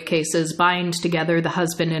majority of cases bind together the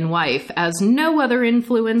husband and wife as no other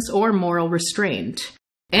influence or moral restraint.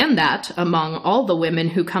 And that, among all the women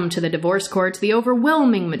who come to the divorce court, the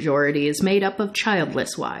overwhelming majority is made up of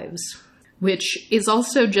childless wives. Which is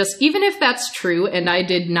also just, even if that's true, and I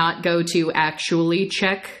did not go to actually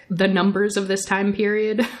check the numbers of this time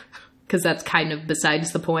period, because that's kind of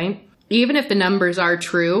besides the point. Even if the numbers are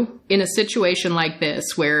true, in a situation like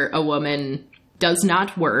this, where a woman does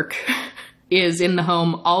not work, is in the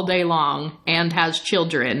home all day long, and has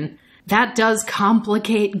children, that does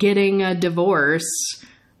complicate getting a divorce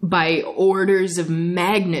by orders of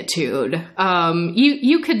magnitude.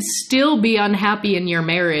 You could still be unhappy in your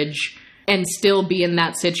marriage and still be in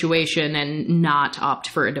that situation and not opt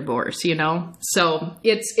for a divorce, you know? So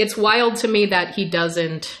it's wild to me that he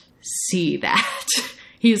doesn't see that.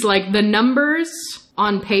 He's like, the numbers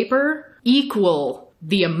on paper equal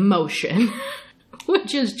the emotion,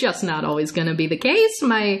 which is just not always going to be the case,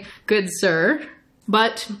 my good sir.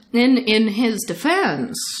 But in his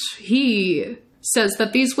defense, he says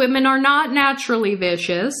that these women are not naturally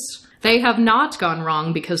vicious. They have not gone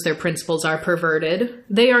wrong because their principles are perverted.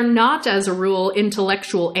 They are not, as a rule,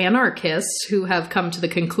 intellectual anarchists who have come to the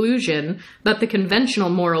conclusion that the conventional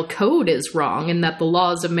moral code is wrong and that the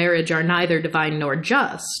laws of marriage are neither divine nor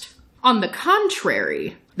just. On the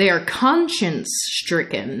contrary, they are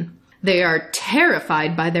conscience-stricken. They are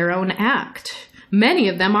terrified by their own act. Many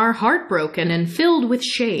of them are heartbroken and filled with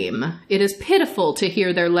shame. It is pitiful to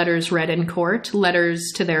hear their letters read in court,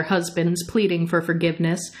 letters to their husbands pleading for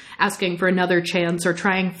forgiveness, asking for another chance, or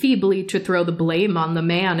trying feebly to throw the blame on the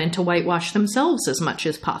man and to whitewash themselves as much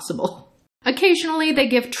as possible. Occasionally, they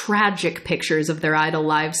give tragic pictures of their idle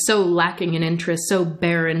lives, so lacking in interest, so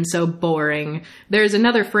barren, so boring. There's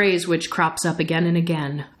another phrase which crops up again and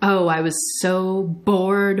again. Oh, I was so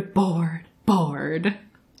bored.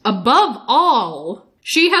 Above all,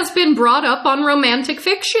 she has been brought up on romantic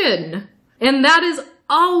fiction, and that is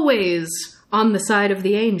always on the side of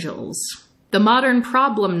the angels. The modern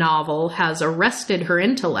problem novel has arrested her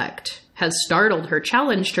intellect, has startled her,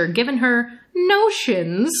 challenged her, given her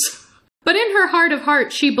notions. But in her heart of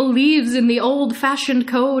hearts, she believes in the old-fashioned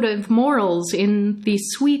code of morals, in the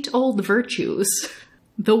sweet old virtues.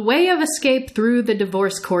 The way of escape through the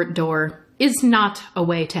divorce court door is not a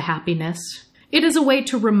way to happiness. It is a way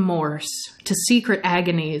to remorse, to secret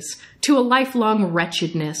agonies, to a lifelong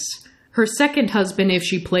wretchedness. Her second husband, if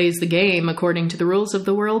she plays the game according to the rules of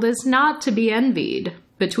the world, is not to be envied.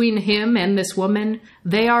 Between him and this woman,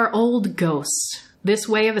 they are old ghosts. This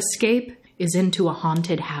way of escape is into a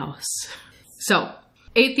haunted house. So,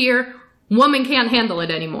 8th year, woman can't handle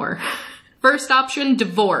it anymore. First option,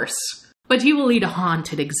 divorce. But you will lead a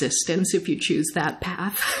haunted existence if you choose that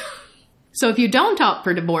path. So if you don't opt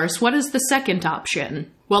for divorce, what is the second option?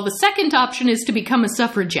 Well, the second option is to become a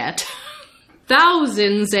suffragette.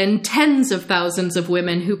 Thousands and tens of thousands of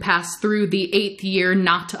women who pass through the 8th year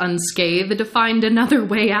not unscathed find another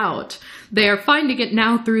way out. They are finding it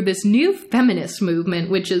now through this new feminist movement,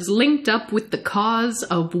 which is linked up with the cause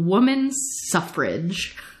of women's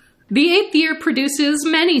suffrage. The 8th year produces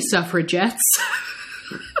many suffragettes,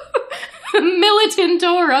 militant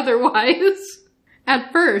or otherwise.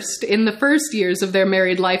 At first, in the first years of their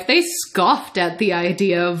married life, they scoffed at the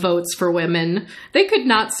idea of votes for women. They could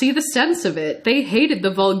not see the sense of it. They hated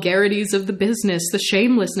the vulgarities of the business, the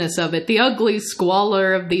shamelessness of it, the ugly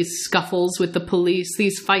squalor of these scuffles with the police,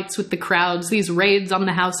 these fights with the crowds, these raids on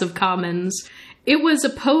the House of Commons. It was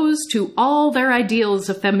opposed to all their ideals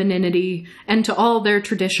of femininity and to all their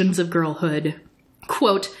traditions of girlhood.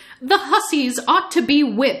 Quote, "The hussies ought to be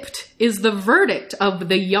whipped," is the verdict of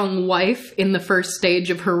the young wife in the first stage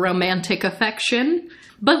of her romantic affection.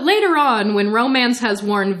 But later on, when romance has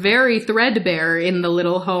worn very threadbare in the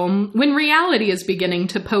little home, when reality is beginning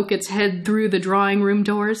to poke its head through the drawing room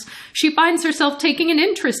doors, she finds herself taking an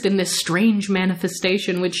interest in this strange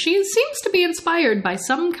manifestation, which she seems to be inspired by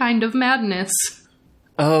some kind of madness.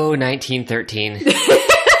 Oh, 1913.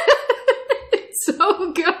 It's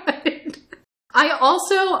so good.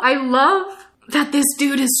 I love that this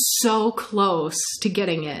dude is so close to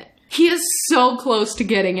getting it. He is so close to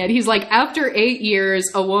getting it. He's like, after 8 years,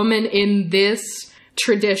 a woman in this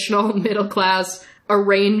traditional middle-class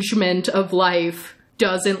arrangement of life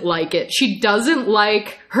doesn't like it. She doesn't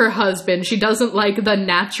like her husband. She doesn't like the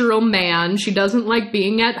natural man. She doesn't like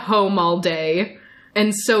being at home all day.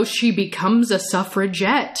 And so she becomes a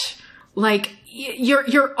suffragette. Like,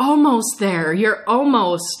 you're almost there. You're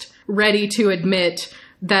almost ready to admit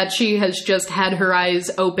that she has just had her eyes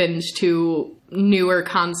opened to newer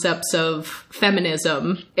concepts of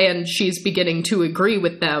feminism, and she's beginning to agree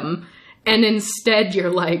with them. And instead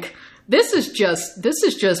you're like, this is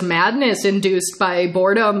just madness induced by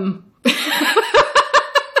boredom.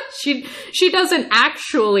 She doesn't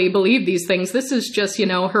actually believe these things. This is just,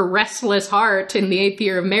 her restless heart in the 8th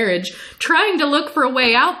year of marriage trying to look for a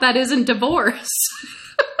way out that isn't divorce.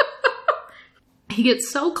 He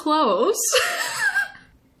gets so close.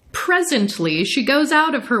 Presently, she goes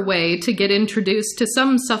out of her way to get introduced to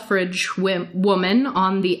some suffrage woman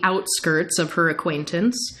on the outskirts of her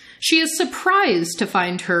acquaintance. She is surprised to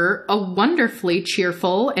find her a wonderfully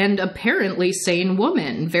cheerful and apparently sane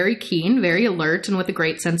woman, very keen, very alert, and with a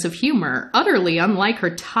great sense of humor, utterly unlike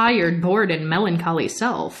her tired, bored, and melancholy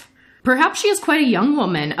self. Perhaps she is quite a young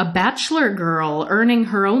woman, a bachelor girl earning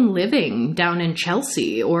her own living down in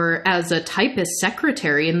Chelsea, or as a typist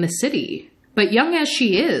secretary in the city. But young as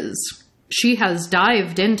she is, she has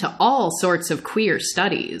dived into all sorts of queer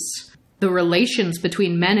studies. The relations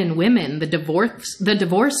between men and women, the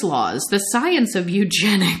divorce laws, the science of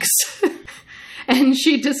eugenics. And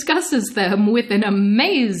she discusses them with an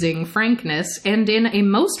amazing frankness and in a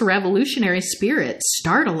most revolutionary spirit,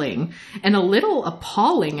 startling and a little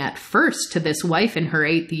appalling at first to this wife in her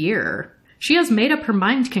 8th year. She has made up her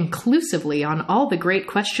mind conclusively on all the great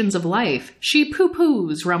questions of life. She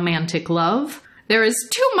pooh-poohs romantic love. There is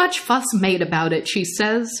too much fuss made about it, she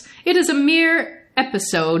says. It is a mere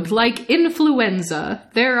episode, like influenza.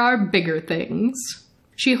 There are bigger things.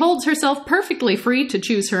 She holds herself perfectly free to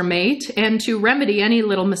choose her mate and to remedy any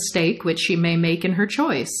little mistake which she may make in her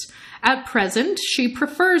choice. At present, she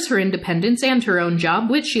prefers her independence and her own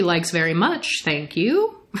job, which she likes very much, thank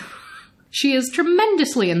you. She is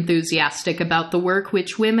tremendously enthusiastic about the work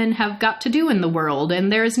which women have got to do in the world,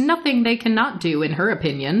 and there is nothing they cannot do, in her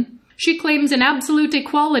opinion. She claims an absolute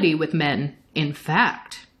equality with men. In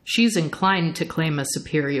fact, she's inclined to claim a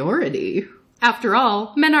superiority. After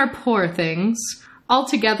all, men are poor things.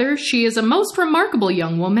 Altogether, she is a most remarkable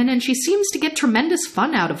young woman, and she seems to get tremendous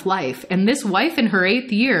fun out of life, and this wife in her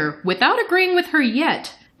 8th year, without agreeing with her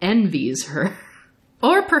yet, envies her.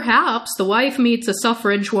 Or perhaps the wife meets a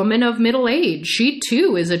suffrage woman of middle age. She,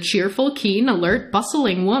 too, is a cheerful, keen, alert,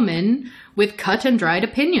 bustling woman with cut and dried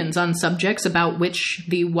opinions on subjects about which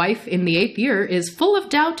the wife in the 8th year is full of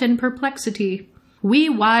doubt and perplexity. We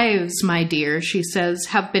wives, my dear, she says,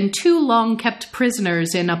 have been too long kept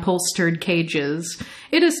prisoners in upholstered cages.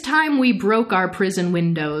 It is time we broke our prison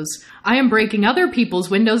windows. I am breaking other people's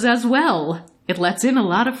windows as well. It lets in a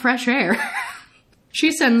lot of fresh air.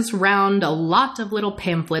 She sends round a lot of little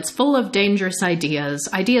pamphlets full of dangerous ideas,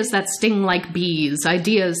 ideas that sting like bees,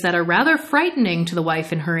 ideas that are rather frightening to the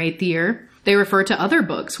wife in her 8th year. They refer to other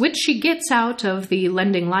books, which she gets out of the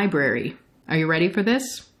lending library. Are you ready for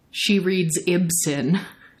this? She reads Ibsen.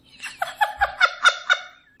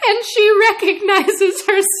 And she recognizes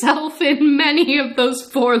herself in many of those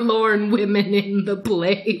forlorn women in the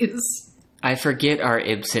plays. I forget our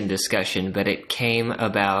Ibsen discussion, but it came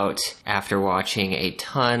about after watching a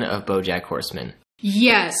ton of BoJack Horseman.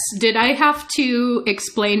 Yes. Did I have to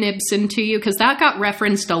explain Ibsen to you? Because that got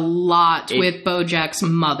referenced a lot with BoJack's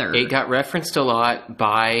mother. It got referenced a lot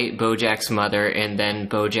by BoJack's mother, and then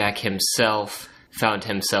BoJack himself found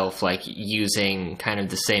himself, like, using kind of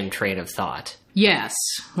the same train of thought. Yes.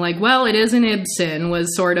 Like, well, it is an Ibsen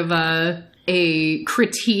was sort of a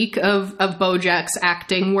critique of BoJack's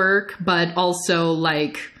acting work, but also,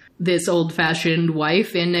 like, this old-fashioned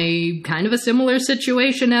wife in a kind of a similar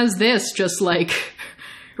situation as this, just, like,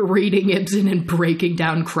 reading Ibsen and breaking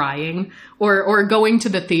down crying, or going to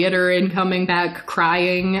the theater and coming back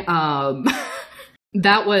crying.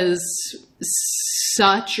 That was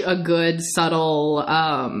such a good, subtle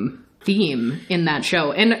theme in that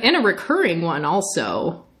show, and a recurring one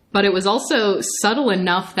also. But it was also subtle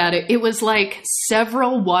enough that it was like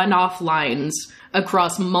several one-off lines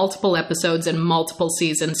across multiple episodes and multiple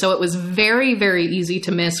seasons. So it was very, very easy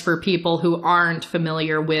to miss for people who aren't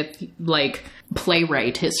familiar with, like,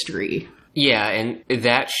 playwright history. Yeah, and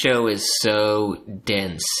that show is so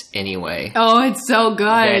dense anyway. Oh, it's so good.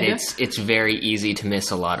 That it's very easy to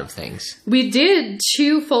miss a lot of things. We did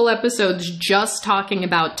 2 full episodes just talking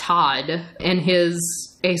about Todd and his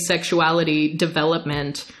asexuality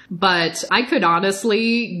development, but I could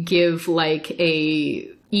honestly give like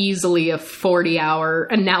easily a 40-hour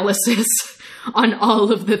analysis on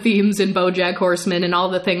all of the themes in BoJack Horseman and all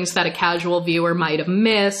the things that a casual viewer might have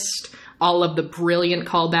missed, all of the brilliant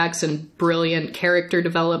callbacks and brilliant character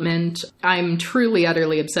development. I'm truly,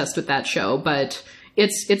 utterly obsessed with that show, but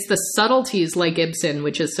it's the subtleties like Ibsen,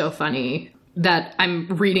 which is so funny, that I'm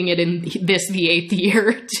reading it in the 8th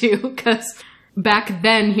year, too, because back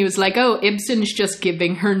then he was like, oh, Ibsen's just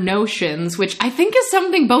giving her notions, which I think is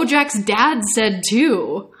something BoJack's dad said,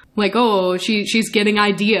 too. Like, oh, she's getting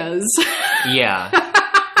ideas. Yeah.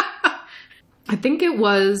 I think it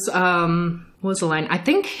was, what was the line? I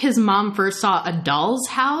think his mom first saw A Doll's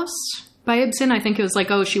House by Ibsen. I think it was like,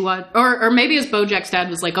 oh, she watched, or maybe his BoJack's dad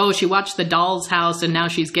was like, oh, she watched The Doll's House and now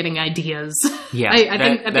she's getting ideas. Yeah, I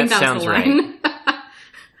think that's sounds the line. Right.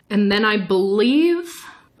 And then I believe,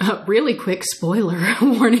 really quick spoiler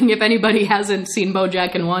warning if anybody hasn't seen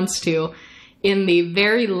BoJack and wants to, in the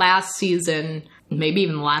very last season, maybe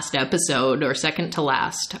even the last episode or second to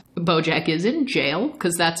last, BoJack is in jail,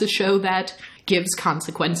 because that's a show that gives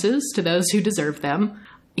consequences to those who deserve them.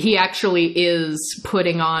 He actually is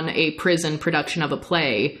putting on a prison production of a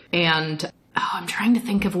play, and I'm trying to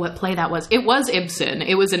think of what play that was. It was Ibsen.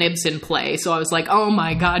 It was an Ibsen play, so I was like, oh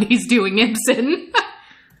my god, he's doing Ibsen.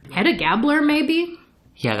 Hedda Gabler, maybe?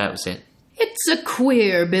 Yeah, that was it. It's a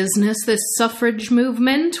queer business, this suffrage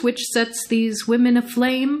movement, which sets these women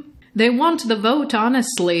aflame. They want the vote,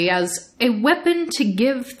 honestly, as a weapon to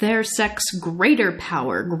give their sex greater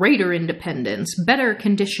power, greater independence, better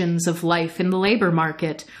conditions of life in the labor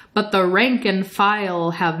market. But the rank and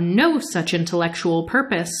file have no such intellectual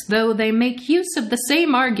purpose, though they make use of the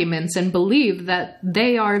same arguments and believe that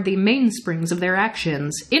they are the mainsprings of their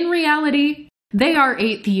actions. In reality, they are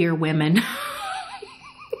eighth-year women.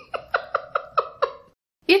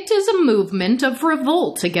 It is a movement of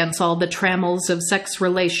revolt against all the trammels of sex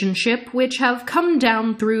relationship which have come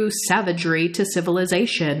down through savagery to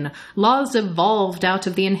civilization. Laws evolved out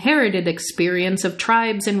of the inherited experience of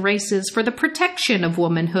tribes and races for the protection of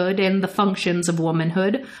womanhood and the functions of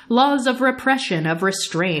womanhood. Laws of repression, of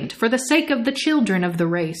restraint, for the sake of the children of the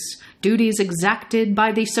race. Duties exacted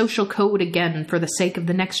by the social code again for the sake of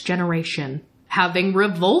the next generation. Having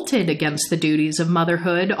revolted against the duties of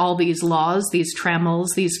motherhood, all these laws, these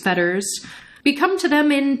trammels, these fetters, become to them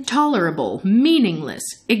intolerable, meaningless,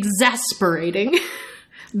 exasperating.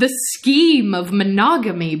 The scheme of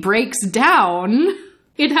monogamy breaks down.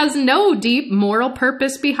 It has no deep moral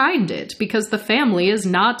purpose behind it, because the family is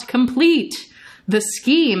not complete. The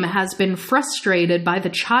scheme has been frustrated by the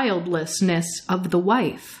childlessness of the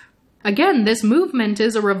wife. Again, this movement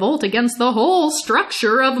is a revolt against the whole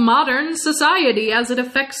structure of modern society as it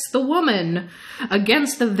affects the woman,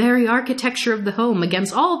 against the very architecture of the home,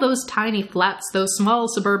 against all those tiny flats, those small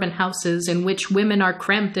suburban houses in which women are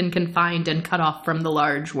cramped and confined and cut off from the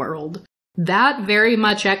large world. That very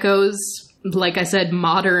much echoes, like I said,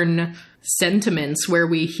 modern sentiments where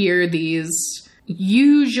we hear these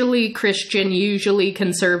usually Christian, usually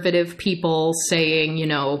conservative people saying, you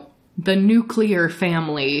know, the nuclear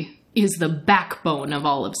family is the backbone of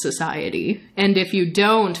all of society. And if you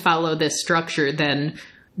don't follow this structure, then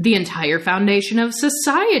the entire foundation of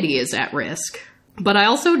society is at risk. But I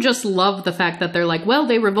also just love the fact that they're like, well,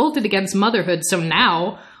 they revolted against motherhood, so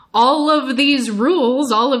now all of these rules,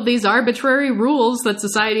 all of these arbitrary rules that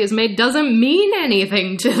society has made doesn't mean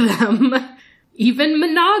anything to them. Even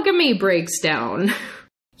monogamy breaks down.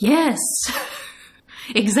 Yes,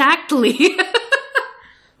 exactly.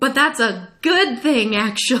 But that's a good thing,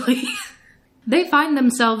 actually. They find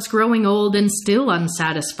themselves growing old and still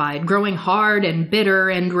unsatisfied, growing hard and bitter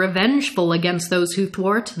and revengeful against those who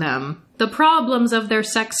thwart them. The problems of their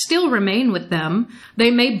sex still remain with them. They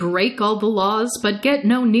may break all the laws, but get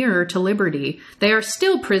no nearer to liberty. They are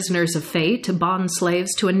still prisoners of fate, bond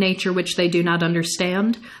slaves to a nature which they do not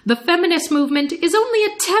understand. The feminist movement is only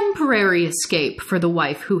a temporary escape for the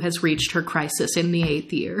wife who has reached her crisis in the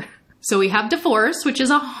 8th year. So we have divorce, which is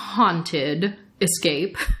a haunted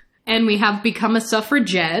escape, and we have become a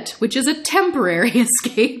suffragette, which is a temporary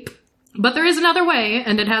escape. But there is another way,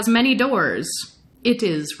 and it has many doors. It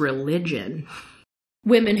is religion.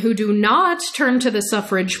 Women who do not turn to the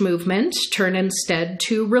suffrage movement turn instead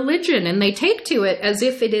to religion, and they take to it as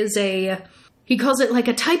if it is he calls it like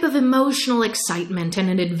a type of emotional excitement and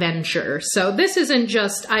an adventure. So this isn't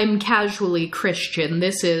just, I'm casually Christian,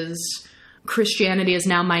 this is... Christianity is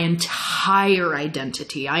now my entire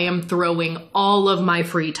identity. I am throwing all of my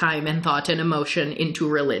free time and thought and emotion into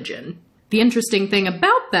religion. The interesting thing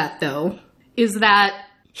about that, though, is that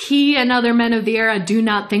he and other men of the era do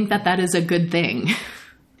not think that that is a good thing.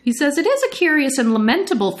 He says it is a curious and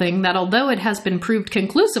lamentable thing that although it has been proved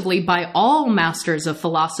conclusively by all masters of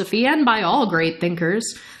philosophy and by all great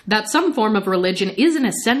thinkers that some form of religion is an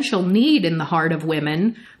essential need in the heart of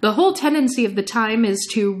women, the whole tendency of the time is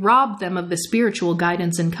to rob them of the spiritual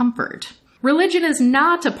guidance and comfort. Religion is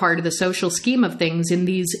not a part of the social scheme of things in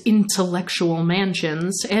these intellectual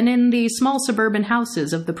mansions and in the small suburban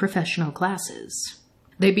houses of the professional classes.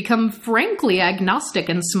 They become frankly agnostic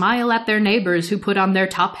and smile at their neighbors who put on their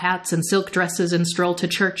top hats and silk dresses and stroll to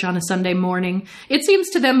church on a Sunday morning. It seems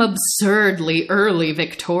to them absurdly early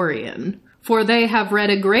Victorian. For they have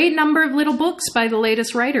read a great number of little books by the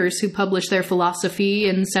latest writers who publish their philosophy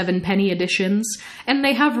in 7-penny editions, and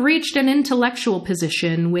they have reached an intellectual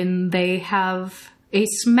position when they have a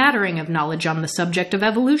smattering of knowledge on the subject of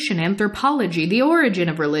evolution, anthropology, the origin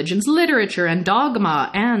of religions, literature, and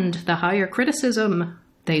dogma, and the higher criticism.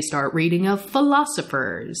 They start reading of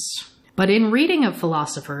philosophers. But in reading of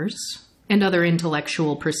philosophers and other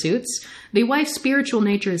intellectual pursuits, the wife's spiritual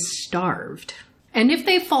nature is starved. And if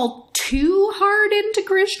they fall too hard into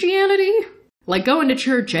Christianity, like going to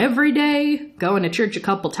church every day, going to church a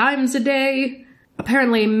couple times a day,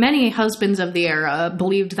 apparently many husbands of the era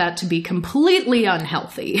believed that to be completely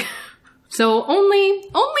unhealthy. So only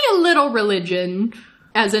a little religion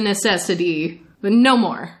as a necessity, but no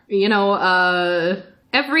more.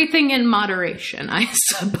 Everything in moderation, I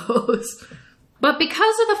suppose. But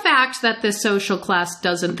because of the fact that this social class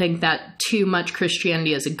doesn't think that too much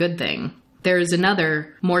Christianity is a good thing, there is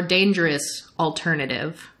another, more dangerous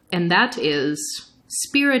alternative, and that is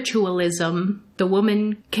spiritualism. The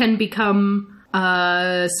woman can become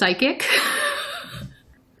psychic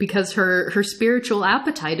because her spiritual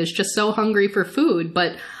appetite is just so hungry for food,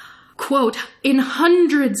 but quote, in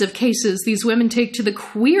hundreds of cases, these women take to the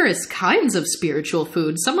queerest kinds of spiritual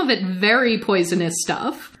food, some of it very poisonous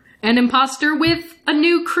stuff. An imposter with a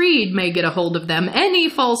new creed may get a hold of them. Any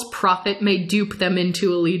false prophet may dupe them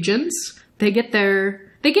into allegiance. They get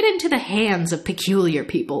into the hands of peculiar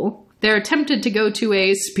people. They're tempted to go to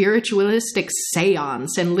a spiritualistic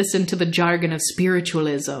seance and listen to the jargon of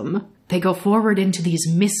spiritualism. They go forward into these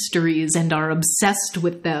mysteries and are obsessed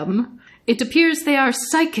with them. It appears they are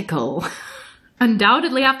psychical.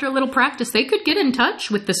 Undoubtedly, after a little practice, they could get in touch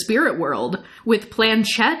with the spirit world, with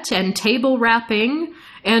planchette and table rapping,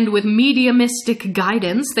 and with mediumistic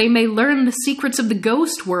guidance. They may learn the secrets of the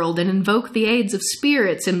ghost world and invoke the aids of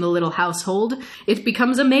spirits in the little household. It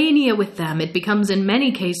becomes a mania with them. It becomes, in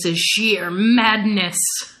many cases, sheer madness.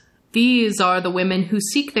 These are the women who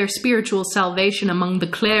seek their spiritual salvation among the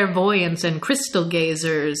clairvoyants and crystal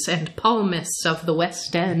gazers and palmists of the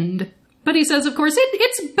West End. But he says, of course,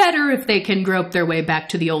 it's better if they can grope their way back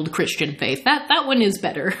to the old Christian faith. That one is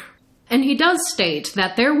better. And he does state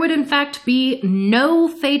that there would in fact be no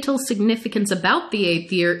fatal significance about the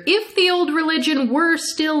 8th year if the old religion were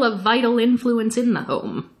still a vital influence in the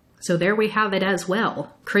home. So there we have it as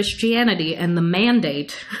well. Christianity and the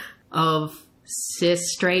mandate of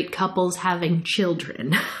cis-straight couples having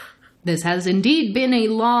children. This has indeed been a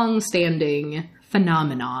long-standing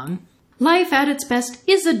phenomenon. Life at its best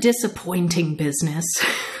is a disappointing business.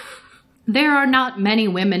 There are not many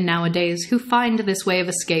women nowadays who find this way of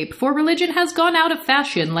escape, for religion has gone out of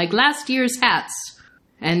fashion like last year's hats.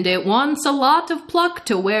 And it wants a lot of pluck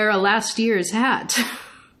to wear a last year's hat.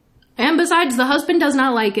 And besides, the husband does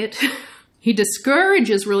not like it. He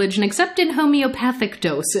discourages religion except in homeopathic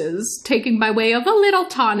doses, taking by way of a little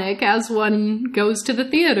tonic as one goes to the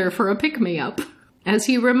theater for a pick-me-up. As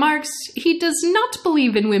he remarks, he does not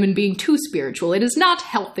believe in women being too spiritual. It is not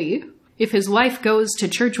healthy. If his wife goes to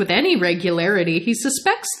church with any regularity, he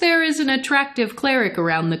suspects there is an attractive cleric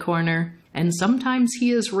around the corner. And sometimes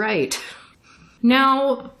he is right.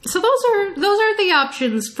 Now, so those are the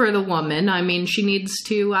options for the woman. I mean, she needs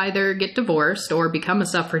to either get divorced or become a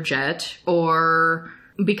suffragette or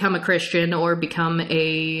become a Christian or become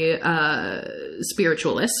a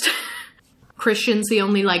spiritualist. Christian's the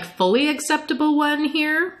only, fully acceptable one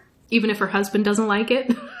here, even if her husband doesn't like it.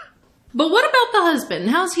 But what about the husband?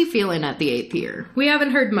 How's he feeling at the 8th year? We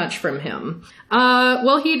haven't heard much from him.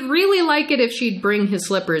 Well, he'd really like it if she'd bring his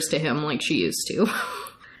slippers to him like she used to.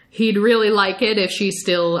 He'd really like it if she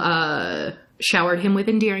still, showered him with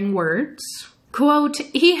endearing words. Quote,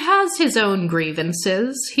 he has his own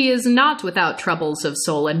grievances. He is not without troubles of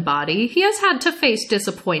soul and body. He has had to face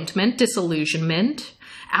disappointment, disillusionment,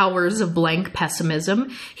 hours of blank pessimism.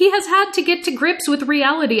 He has had to get to grips with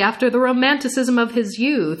reality after the romanticism of his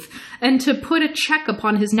youth, and to put a check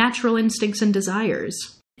upon his natural instincts and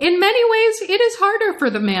desires. In many ways, it is harder for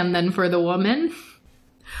the man than for the woman.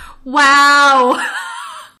 Wow!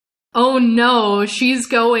 Oh no, she's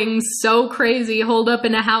going so crazy, holed up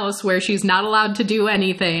in a house where she's not allowed to do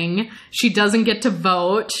anything. She doesn't get to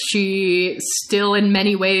vote. She still, in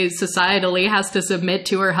many ways, societally has to submit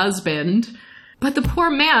to her husband. But the poor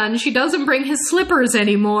man, she doesn't bring his slippers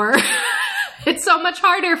anymore. It's so much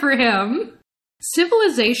harder for him.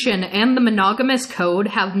 Civilization and the monogamous code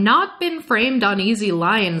have not been framed on easy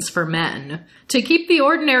lines for men. To keep the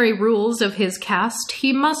ordinary rules of his caste,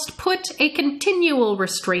 he must put a continual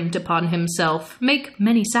restraint upon himself, make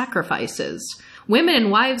many sacrifices. Women and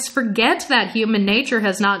wives forget that human nature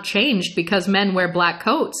has not changed because men wear black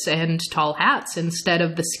coats and tall hats instead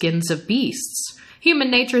of the skins of beasts.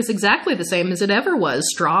 Human nature is exactly the same as it ever was,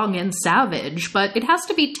 strong and savage, but it has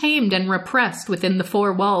to be tamed and repressed within the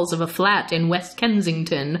four walls of a flat in West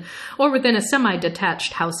Kensington, or within a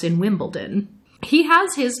semi-detached house in Wimbledon. He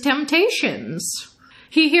has his temptations.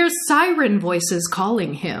 He hears siren voices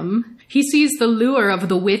calling him. He sees the lure of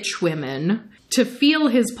the witch women. To feel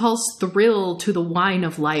his pulse thrill to the wine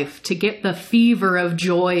of life, to get the fever of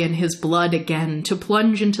joy in his blood again, to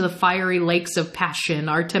plunge into the fiery lakes of passion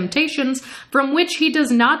are temptations from which he does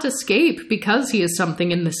not escape because he is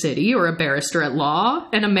something in the city or a barrister at law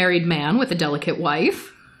and a married man with a delicate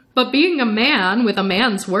wife. But being a man with a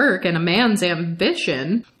man's work and a man's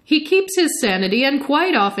ambition, he keeps his sanity and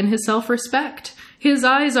quite often his self-respect. His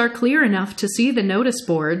eyes are clear enough to see the notice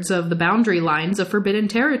boards of the boundary lines of forbidden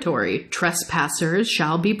territory. Trespassers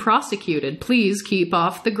shall be prosecuted. Please keep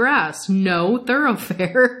off the grass. No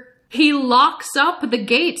thoroughfare. He locks up the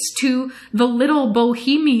gates to the little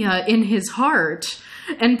Bohemia in his heart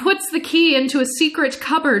and puts the key into a secret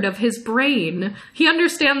cupboard of his brain. He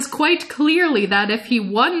understands quite clearly that if he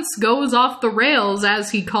once goes off the rails,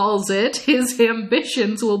 as he calls it, his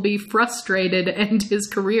ambitions will be frustrated and his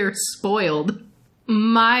career spoiled.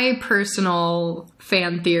 My personal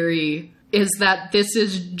fan theory is that this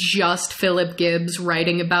is just Philip Gibbs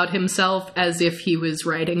writing about himself as if he was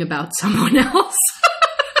writing about someone else.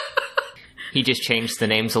 He just changed the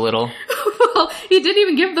names a little. Well, he didn't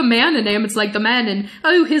even give the man a name. It's like the man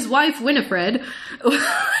and, his wife Winifred.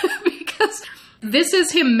 Because this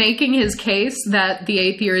is him making his case that the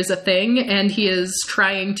eighth year is a thing, and he is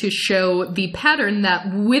trying to show the pattern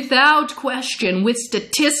that, without question, with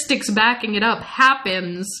statistics backing it up,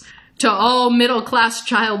 happens to all middle-class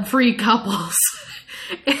child-free couples.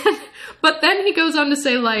 But then he goes on to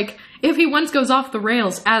say, like, if he once goes off the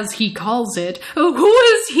rails, as he calls it, who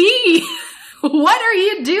is he? What are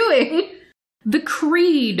you doing? The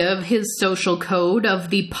creed of his social code,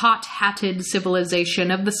 of the pot-hatted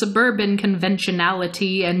civilization, of the suburban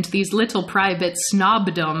conventionality, and these little private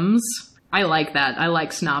snobdoms, I like that, I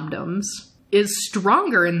like snobdoms, is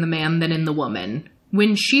stronger in the man than in the woman.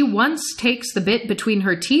 When she once takes the bit between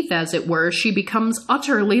her teeth, as it were, she becomes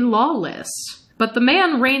utterly lawless. But the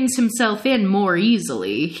man reins himself in more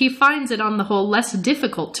easily. He finds it on the whole less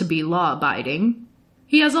difficult to be law-abiding.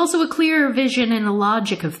 He has also a clearer vision and a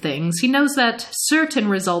logic of things. He knows that certain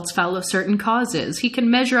results follow certain causes. He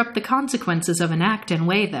can measure up the consequences of an act and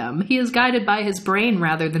weigh them. He is guided by his brain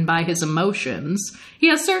rather than by his emotions. He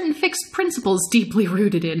has certain fixed principles deeply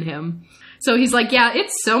rooted in him. So he's like, yeah,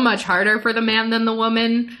 it's so much harder for the man than the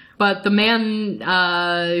woman, but the man,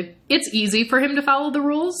 it's easy for him to follow the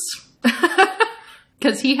rules.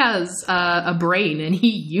 Because he has a brain and he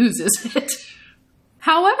uses it.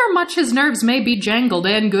 However much his nerves may be jangled,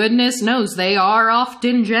 and goodness knows they are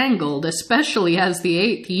often jangled, especially as the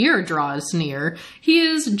eighth year draws near, he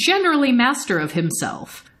is generally master of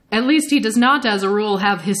himself. At least he does not, as a rule,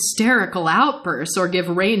 have hysterical outbursts or give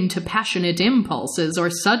rein to passionate impulses or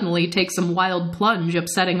suddenly take some wild plunge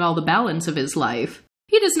upsetting all the balance of his life.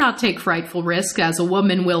 He does not take frightful risks, as a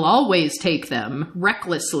woman will always take them,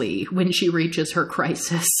 recklessly, when she reaches her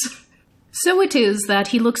crisis. So it is that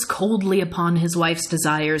he looks coldly upon his wife's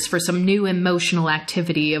desires for some new emotional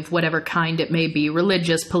activity of whatever kind it may be,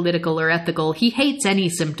 religious, political, or ethical. He hates any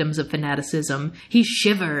symptoms of fanaticism. He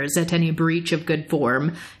shivers at any breach of good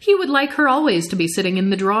form. He would like her always to be sitting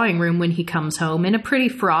in the drawing room when he comes home, in a pretty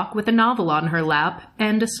frock with a novel on her lap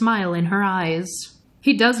and a smile in her eyes.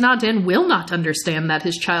 He does not and will not understand that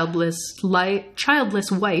his childless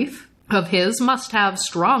wife of his must have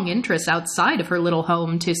strong interests outside of her little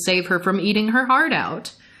home to save her from eating her heart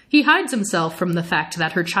out. He hides himself from the fact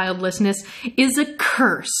that her childlessness is a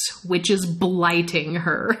curse which is blighting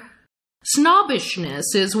her.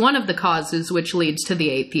 Snobbishness is one of the causes which leads to the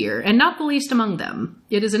eighth year, and not the least among them.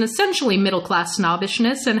 It is an essentially middle-class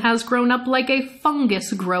snobbishness and has grown up like a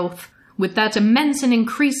fungus growth, with that immense and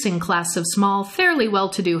increasing class of small, fairly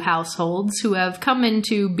well-to-do households who have come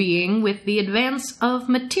into being with the advance of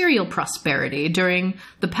material prosperity during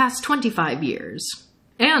the past 25 years.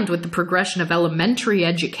 And with the progression of elementary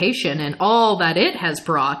education and all that it has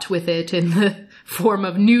brought with it in the form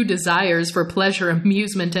of new desires for pleasure,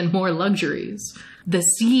 amusement, and more luxuries. The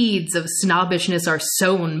seeds of snobbishness are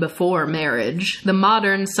sown before marriage. The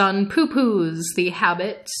modern son pooh-poohs the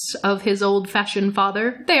habits of his old-fashioned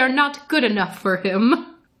father. They are not good enough for him.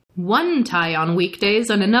 One tie on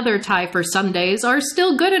weekdays and another tie for Sundays are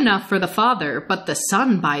still good enough for the father, but the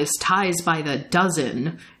son buys ties by the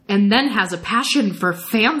dozen, and then has a passion for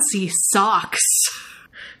fancy socks,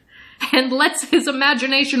 and lets his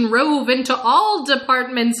imagination rove into all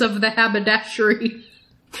departments of the haberdashery.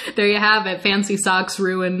 There you have it. Fancy socks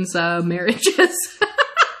ruins marriages.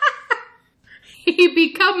 He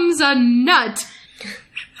becomes a nut.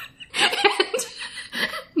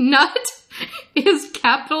 And nut is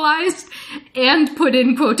capitalized and put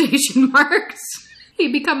in quotation marks. He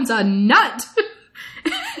becomes a nut.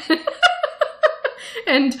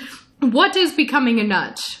 And What is becoming a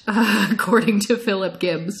nut, according to Philip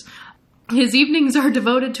Gibbs? His evenings are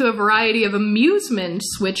devoted to a variety of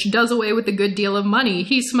amusements, which does away with a good deal of money.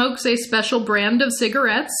 He smokes a special brand of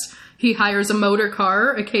cigarettes. He hires a motor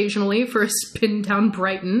car occasionally for a spin down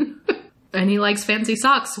Brighton. And he likes fancy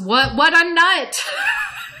socks. What a nut!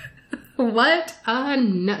 What a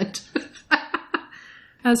nut.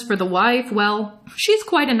 As for the wife, well, she's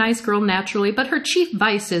quite a nice girl naturally, but her chief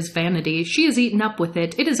vice is vanity. She is eaten up with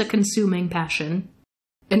it. It is a consuming passion.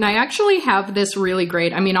 And I actually have this really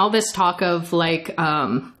great, all this talk of,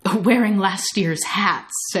 wearing last year's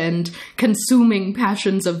hats and consuming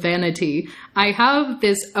passions of vanity. I have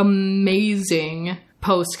this amazing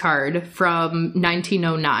postcard from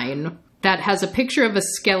 1909 that has a picture of a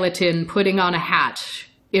skeleton putting on a hat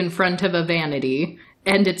in front of a vanity.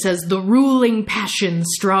 And it says, "The ruling passion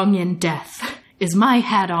strong in death is my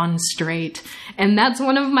hat on straight." And that's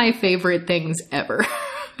one of my favorite things ever.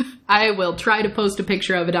 I will try to post a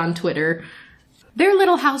picture of it on Twitter. Their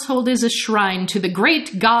little household is a shrine to the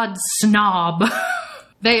great god Snob.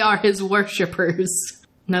 They are his worshippers.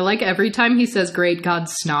 And I like every time he says great god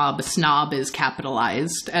Snob, Snob is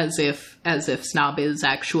capitalized, as if Snob is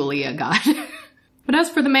actually a god. But as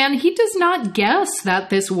for the man, he does not guess that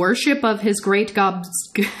this worship of his great god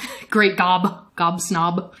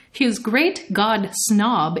Snob, his great god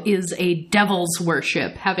Snob is a devil's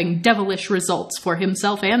worship, having devilish results for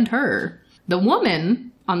himself and her. The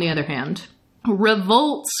woman, on the other hand,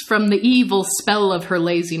 revolts from the evil spell of her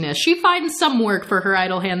laziness. She finds some work for her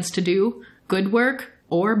idle hands to do, good work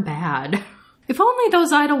or bad. If only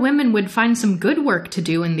those idle women would find some good work to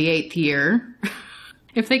do in the 8th year.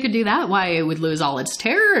 If they could do that, why, it would lose all its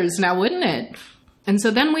terrors now, wouldn't it? And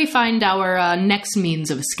so then we find our next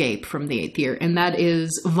means of escape from the 8th year, and that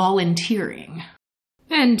is volunteering.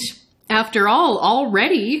 And after all,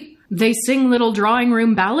 already they sing little drawing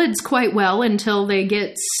room ballads quite well until they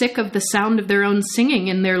get sick of the sound of their own singing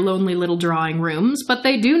in their lonely little drawing rooms, but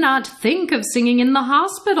they do not think of singing in the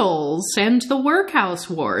hospitals and the workhouse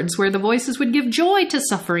wards, where the voices would give joy to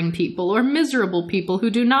suffering people or miserable people who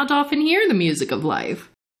do not often hear the music of life.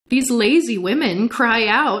 These lazy women cry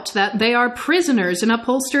out that they are prisoners in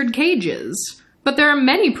upholstered cages. But there are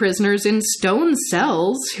many prisoners in stone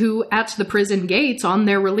cells who, at the prison gates on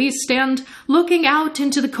their release, stand looking out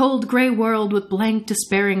into the cold grey world with blank,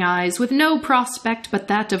 despairing eyes, with no prospect but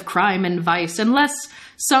that of crime and vice, unless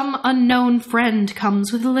some unknown friend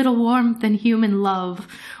comes with a little warmth and human love,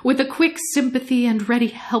 with a quick sympathy and ready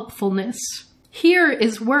helpfulness. Here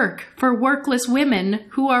is work for workless women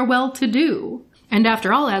who are well-to-do. And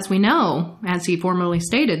after all, as we know, as he formerly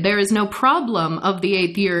stated, there is no problem of the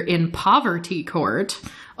 8th year in poverty court,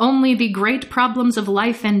 only the great problems of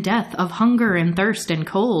life and death, of hunger and thirst and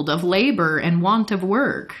cold, of labor and want of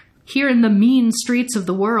work. Here in the mean streets of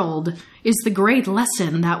the world is the great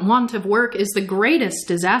lesson that want of work is the greatest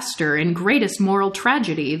disaster and greatest moral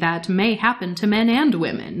tragedy that may happen to men and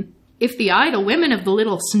women. If the idle women of the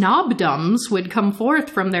little snobdoms would come forth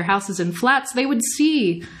from their houses and flats, they would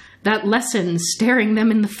see that lesson staring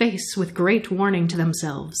them in the face with great warning to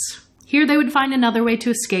themselves. Here they would find another way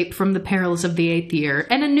to escape from the perils of the 8th year,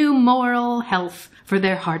 and a new moral health for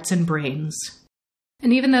their hearts and brains.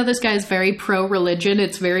 And even though this guy is very pro-religion,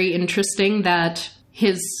 it's very interesting that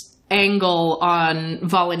his angle on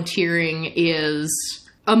volunteering is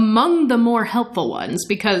among the more helpful ones,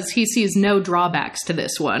 because he sees no drawbacks to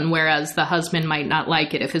this one, whereas the husband might not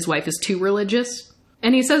like it if his wife is too religious.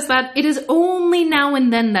 And he says that it is only now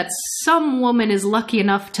and then that some woman is lucky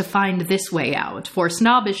enough to find this way out, for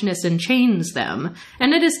snobbishness enchains them,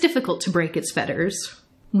 and it is difficult to break its fetters.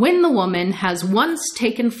 When the woman has once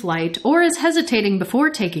taken flight, or is hesitating before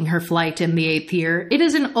taking her flight in the 8th year, it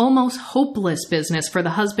is an almost hopeless business for the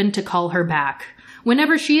husband to call her back.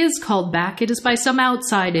 Whenever she is called back, it is by some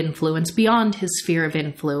outside influence beyond his sphere of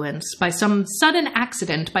influence, by some sudden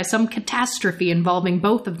accident, by some catastrophe involving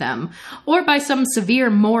both of them, or by some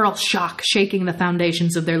severe moral shock shaking the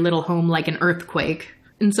foundations of their little home like an earthquake.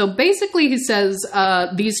 And so basically he says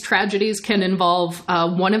these tragedies can involve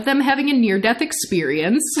one of them having a near-death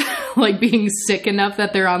experience, like being sick enough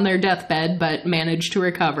that they're on their deathbed but manage to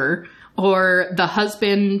recover, or the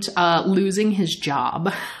husband losing his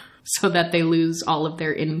job, so that they lose all of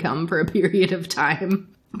their income for a period of time.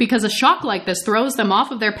 Because a shock like this throws them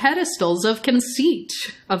off of their pedestals of conceit,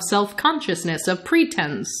 of self-consciousness, of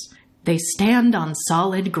pretense. They stand on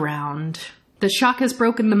solid ground. The shock has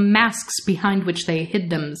broken the masks behind which they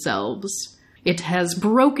hid themselves. It has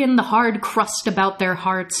broken the hard crust about their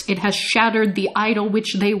hearts. It has shattered the idol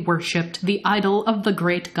which they worshipped, the idol of the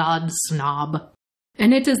great god Snob.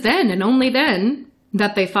 And it is then, and only then,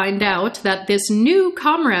 that they find out that this new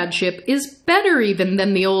comradeship is better even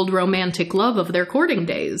than the old romantic love of their courting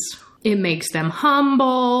days. It makes them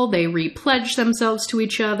humble, they repledge themselves to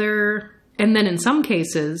each other, and then in some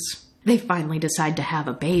cases, they finally decide to have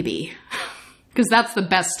a baby. Because that's the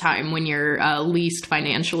best time when you're least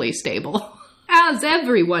financially stable. As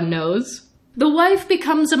everyone knows, the wife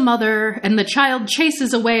becomes a mother, and the child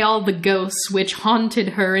chases away all the ghosts which haunted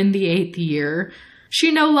her in the 8th year. She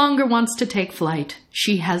no longer wants to take flight.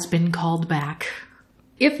 She has been called back.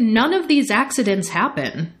 If none of these accidents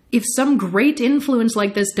happen, if some great influence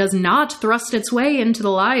like this does not thrust its way into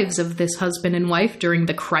the lives of this husband and wife during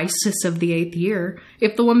the crisis of the 8th year,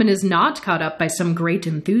 if the woman is not caught up by some great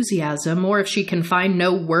enthusiasm, or if she can find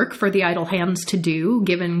no work for the idle hands to do,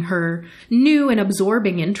 given her new and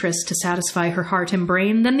absorbing interest to satisfy her heart and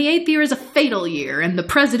brain, then the 8th year is a fatal year, and the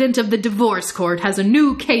president of the divorce court has a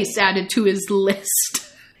new case added to his list.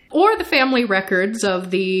 Or the family records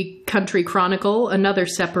of the Country Chronicle, another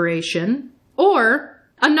separation. Or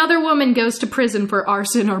another woman goes to prison for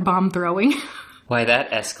arson or bomb throwing. Why,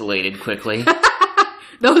 that escalated quickly.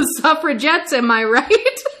 Those suffragettes, am I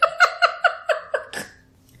right?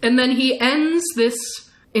 And then he ends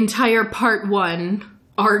this entire part 1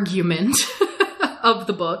 argument of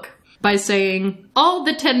the book by saying, all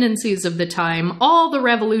the tendencies of the time, all the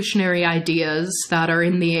revolutionary ideas that are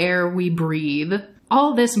in the air we breathe,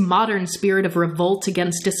 all this modern spirit of revolt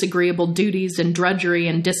against disagreeable duties and drudgery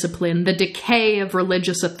and discipline, the decay of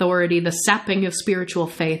religious authority, the sapping of spiritual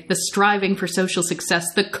faith, the striving for social success,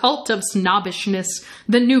 the cult of snobbishness,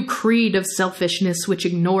 the new creed of selfishness which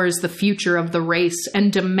ignores the future of the race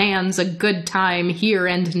and demands a good time here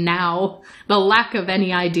and now, the lack of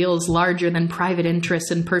any ideals larger than private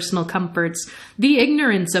interests and personal comforts, the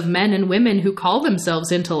ignorance of men and women who call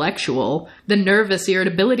themselves intellectual, the nervous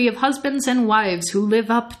irritability of husbands and wives who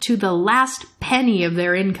live up to the last penny of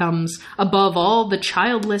their incomes, above all the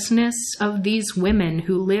childlessness of these women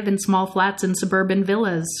who live in small flats and suburban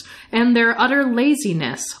villas, and their utter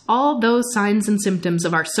laziness, all those signs and symptoms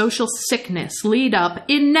of our social sickness lead up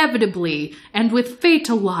inevitably and with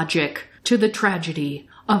fatal logic to the tragedy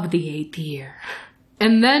of the 8th year.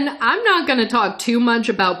 And then I'm not going to talk too much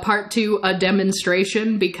about part 2, a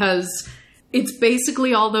demonstration, because it's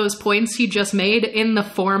basically all those points he just made in the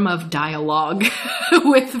form of dialogue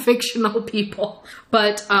with fictional people.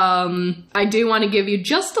 But I do want to give you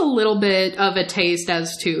just a little bit of a taste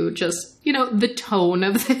as to just, the tone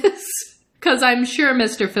of this. Because I'm sure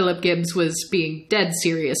Mr. Philip Gibbs was being dead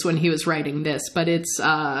serious when he was writing this, but it's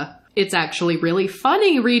actually really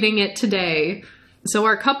funny reading it today. So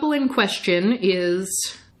our couple in question is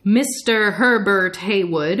Mr. Herbert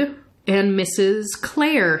Haywood and Mrs.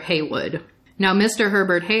 Claire Haywood. Now, Mr.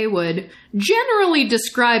 Herbert Haywood, generally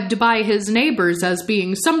described by his neighbors as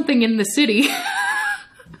being something in the city,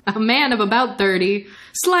 a man of about 30,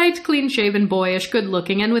 slight, clean-shaven, boyish,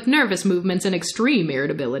 good-looking, and with nervous movements and extreme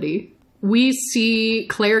irritability. We see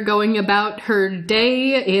Claire going about her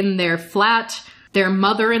day in their flat. Their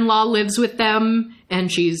mother-in-law lives with them,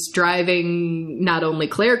 and she's driving not only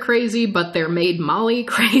Claire crazy, but their maid Molly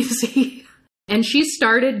crazy. And she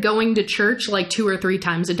started going to church like 2 or 3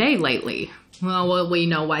 times a day lately. Well, we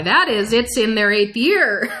know why that is. It's in their 8th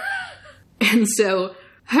year. And so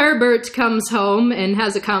Herbert comes home and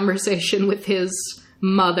has a conversation with his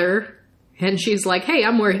mother. And she's like, hey,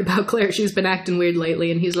 I'm worried about Claire. She's been acting weird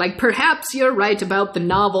lately. And he's like, perhaps you're right about the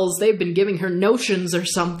novels. They've been giving her notions or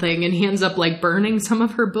something. And he ends up like burning some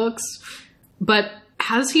of her books. But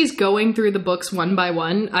as he's going through the books one by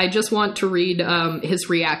one, I just want to read his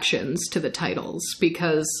reactions to the titles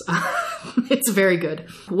because it's very good.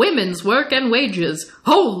 Women's Work and Wages.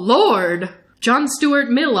 Oh, Lord! John Stuart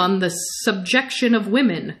Mill on the Subjection of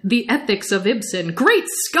Women. The Ethics of Ibsen. Great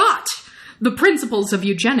Scott! The Principles of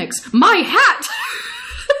Eugenics. My hat!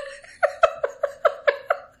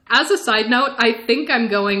 As a side note, I think I'm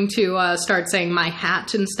going to start saying my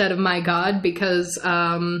hat instead of my god because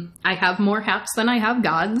I have more hats than I have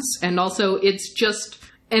gods. And also, it's just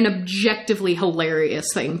an objectively hilarious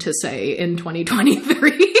thing to say in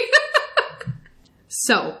 2023.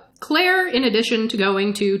 So, Claire, in addition to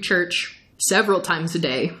going to church several times a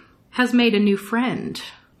day, has made a new friend,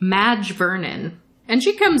 Madge Vernon. And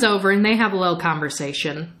she comes over and they have a little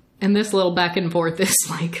conversation. And this little back and forth is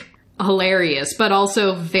like hilarious, but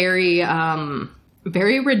also very,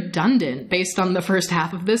 very redundant based on the first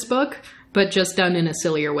half of this book, but just done in a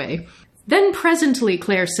sillier way. Then presently,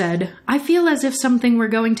 Claire said, I feel as if something were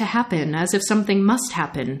going to happen, as if something must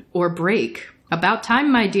happen, or break. About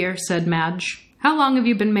time, my dear, said Madge. How long have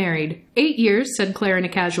you been married? 8 years, said Claire in a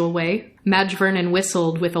casual way. Madge Vernon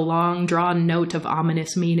whistled with a long, drawn note of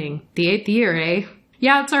ominous meaning. The 8th year, eh?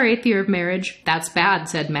 Yeah, it's our 8th year of marriage. That's bad,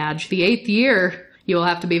 said Madge. The 8th year. You will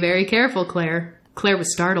have to be very careful, Claire. Claire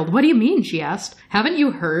was startled. What do you mean? She asked. Haven't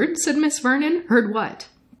you heard? Said Miss Vernon. Heard what?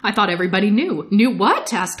 I thought everybody knew. Knew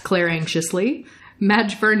what? Asked Claire anxiously.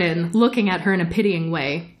 Madge Vernon, looking at her in a pitying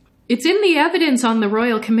way. It's in the evidence on the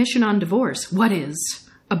Royal Commission on Divorce. What is?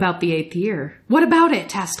 About the 8th year. What about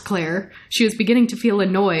it? Asked Claire. She was beginning to feel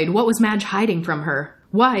annoyed. What was Madge hiding from her?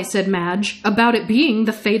 Why, said Madge, about it being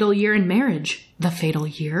the fatal year in marriage. The fatal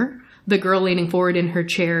year? The girl leaning forward in her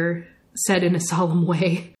chair said in a solemn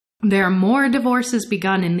way. There are more divorces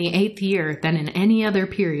begun in the 8th year than in any other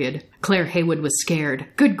period. Claire Haywood was scared.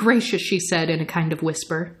 Good gracious, she said in a kind of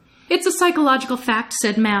whisper. It's a psychological fact,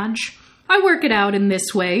 said Madge. I work it out in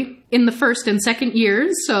this way. In the 1st and 2nd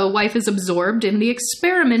years, a wife is absorbed in the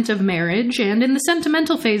experiment of marriage and in the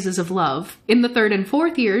sentimental phases of love. In the 3rd and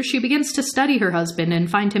 4th years, she begins to study her husband and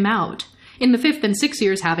find him out. In the 5th and 6th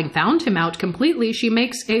years, having found him out completely, she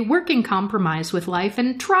makes a working compromise with life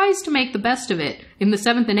and tries to make the best of it. In the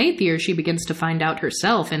 7th and 8th years, she begins to find out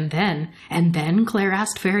herself, and then, Claire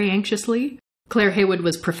asked very anxiously. Claire Haywood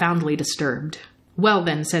was profoundly disturbed. Well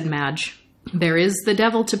then, said Madge, there is the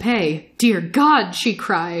devil to pay. Dear God, she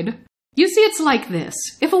cried. You see, it's like this.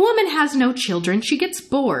 If a woman has no children, she gets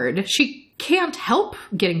bored. She can't help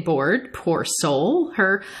getting bored, poor soul.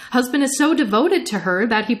 Her husband is so devoted to her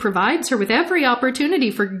that he provides her with every opportunity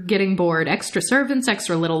for getting bored. Extra servants,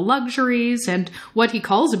 extra little luxuries, and what he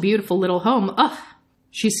calls a beautiful little home. Ugh!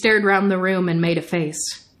 She stared round the room and made a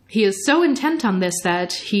face. He is so intent on this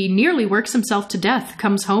that he nearly works himself to death,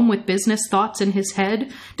 comes home with business thoughts in his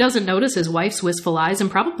head, doesn't notice his wife's wistful eyes,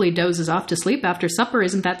 and probably dozes off to sleep after supper,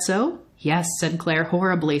 isn't that so? Yes, said Claire,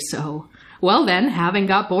 horribly so. Well then, having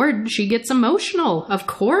got bored, she gets emotional. Of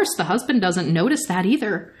course, the husband doesn't notice that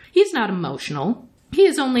either. He's not emotional. He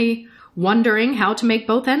is only wondering how to make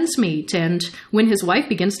both ends meet, and when his wife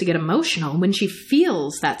begins to get emotional, when she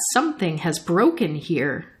feels that something has broken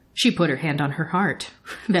here, she put her hand on her heart.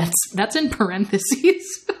 That's in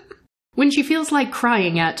parentheses. When she feels like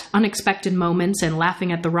crying at unexpected moments and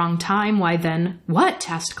laughing at the wrong time, why then... What?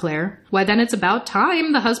 Asked Claire. Why then it's about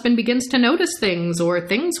time the husband begins to notice things, or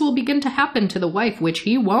things will begin to happen to the wife which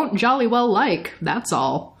he won't jolly well like. That's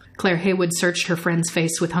all. Claire Haywood searched her friend's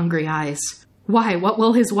face with hungry eyes. Why, what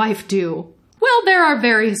will his wife do? Well, there are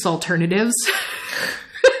various alternatives.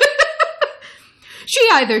 She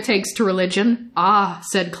either takes to religion. Ah,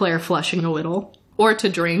 said Claire, flushing a little. Or to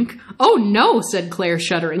drink. Oh, no, said Claire,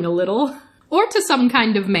 shuddering a little. Or to some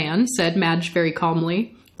kind of man, said Madge very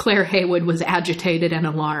calmly. Claire Haywood was agitated and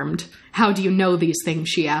alarmed. How do you know these things,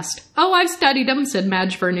 she asked. Oh, I've studied them, said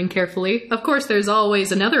Madge Vernon carefully. Of course, there's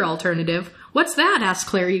always another alternative. What's that? Asked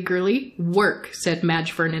Claire eagerly. Work, said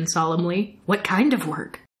Madge Vernon solemnly. What kind of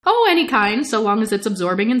work? Oh, any kind, so long as it's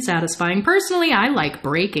absorbing and satisfying. Personally, I like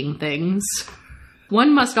breaking things.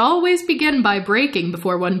 One must always begin by breaking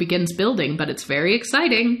before one begins building, but it's very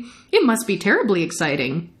exciting. It must be terribly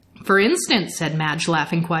exciting. For instance, said Madge,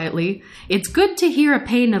 laughing quietly, it's good to hear a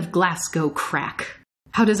pane of glass go crack.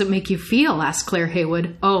 How does it make you feel? Asked Claire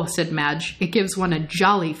Haywood. Oh, said Madge, it gives one a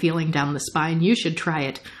jolly feeling down the spine. You should try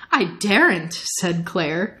it. I daren't, said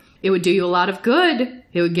Claire. It would do you a lot of good.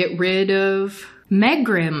 It would get rid of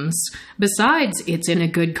megrims. Besides, it's in a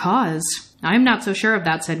good cause. I'm not so sure of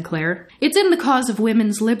that, said Claire. It's in the cause of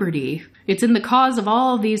women's liberty. It's in the cause of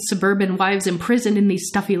all these suburban wives imprisoned in these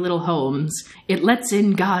stuffy little homes. It lets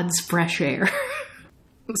in God's fresh air.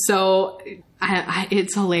 So,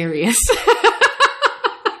 it's hilarious.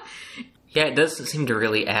 Yeah, it doesn't seem to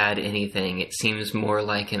really add anything. It seems more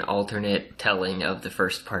like an alternate telling of the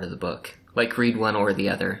first part of the book. Like read one or the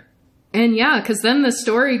other. And yeah, because then the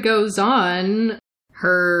story goes on.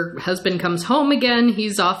 Her husband comes home again.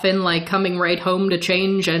 He's often like coming right home to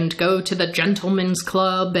change and go to the gentleman's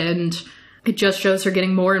club, and it just shows her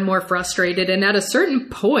getting more and more frustrated. And at a certain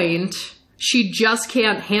point, she just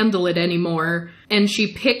can't handle it anymore. And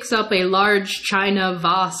she picks up a large china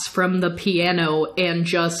vase from the piano and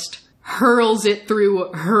just hurls it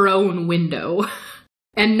through her own window.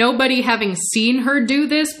 And nobody having seen her do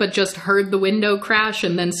this, but just heard the window crash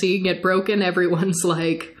and then seeing it broken, everyone's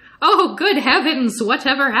like, oh, good heavens,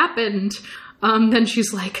 whatever happened? Then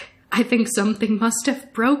she's like, I think something must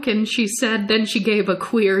have broken, she said. Then she gave a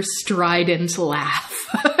queer, strident laugh.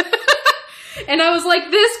 And I was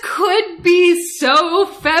like, this could be so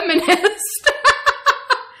feminist.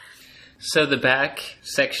 So the back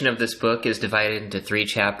section of this book is divided into 3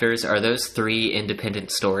 chapters. Are those 3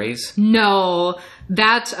 independent stories? No,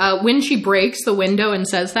 that, when she breaks the window and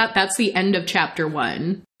says that, that's the end of chapter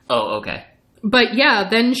 1. Oh, okay. But yeah,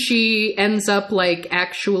 then she ends up, like,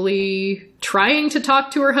 actually trying to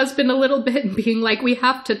talk to her husband a little bit and being like, we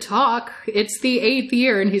have to talk. It's the 8th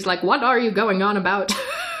year. And he's like, what are you going on about?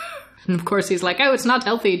 And of course he's like, oh, it's not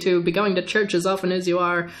healthy to be going to church as often as you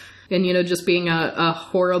are. And, you know, just being a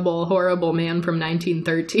horrible, horrible man from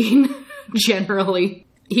 1913, generally.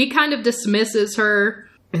 He kind of dismisses her.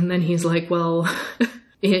 And then he's like, well...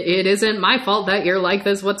 It isn't my fault that you're like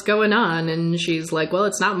this. What's going on? And she's like, well,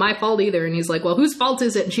 it's not my fault either. And he's like, well, whose fault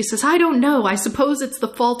is it? And she says, I don't know. I suppose it's the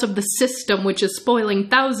fault of the system, which is spoiling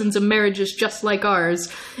thousands of marriages just like ours.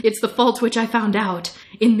 It's the fault which I found out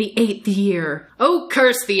in the 8th year. Oh,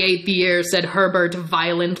 curse the 8th year, said Herbert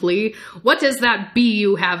violently. What is that bee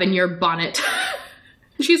you have in your bonnet?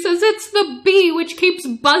 She says, it's the bee which keeps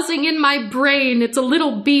buzzing in my brain. It's a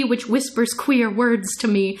little bee which whispers queer words to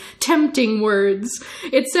me, tempting words.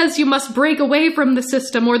 It says you must break away from the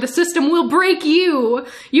system or the system will break you.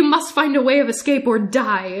 You must find a way of escape or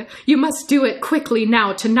die. You must do it quickly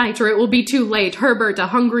now, tonight, or it will be too late. Herbert, a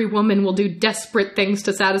hungry woman, will do desperate things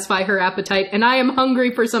to satisfy her appetite, and I am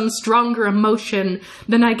hungry for some stronger emotion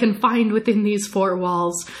than I can find within these four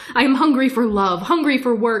walls. I am hungry for love, hungry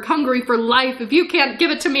for work, hungry for life. If you can't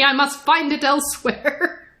give it to me, I must find it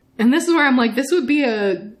elsewhere. And this is where I'm like, this would be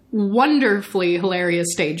a wonderfully hilarious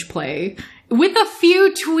stage play with a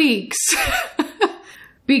few tweaks.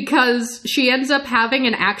 Because she ends up having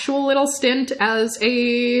an actual little stint as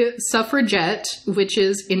a suffragette, which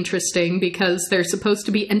is interesting because they're supposed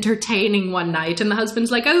to be entertaining one night. And the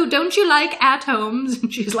husband's like, oh, don't you like at-homes?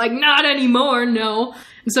 And she's like, not anymore, no.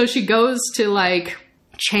 And so she goes to, like,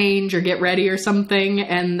 change or get ready or something,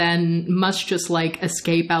 and then must just, like,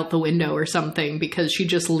 escape out the window or something because she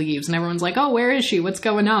just leaves. And everyone's like, oh, where is she? What's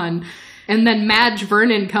going on? And then Madge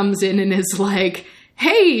Vernon comes in and is like,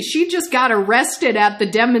 hey, she just got arrested at the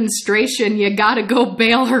demonstration. You gotta go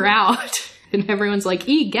bail her out. And everyone's like,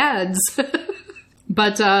 egads.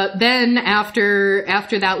 But then after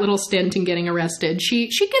that little stint in getting arrested, she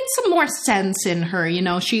gets some more sense in her, you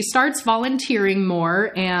know. She starts volunteering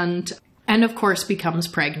more and of course becomes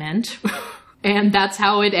pregnant. And that's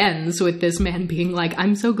how it ends, with this man being like,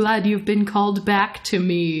 I'm so glad you've been called back to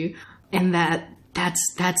me. And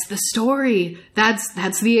that's the story. That's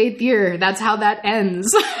the 8th year. That's how that ends.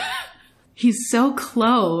 He's so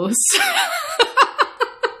close.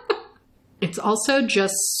 It's also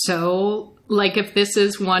just so, like, if this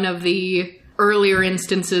is one of the earlier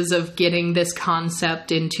instances of getting this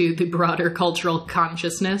concept into the broader cultural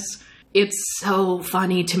consciousness, it's so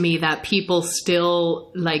funny to me that people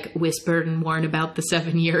still, like, whisper and warn about the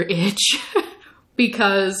 7-year itch.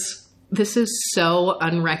 Because this is so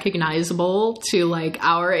unrecognizable to, like,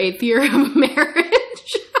 our 8th year of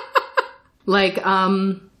marriage. Like,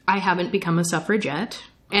 I haven't become a suffragette.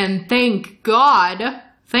 And thank God,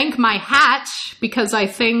 thank my hat, because I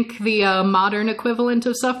think the modern equivalent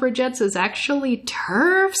of suffragettes is actually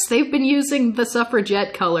TERFs. They've been using the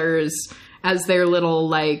suffragette colors as their little,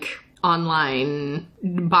 like, online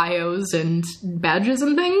bios and badges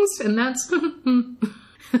and things. And that's...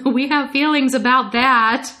 we have feelings about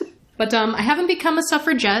that. But I haven't become a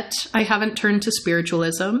suffragette. I haven't turned to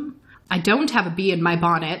spiritualism. I don't have a bee in my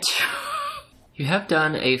bonnet. You have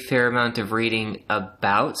done a fair amount of reading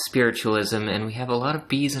about spiritualism, and we have a lot of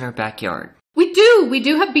bees in our backyard. We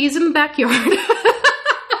do have bees in the backyard.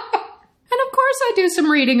 And of course I do some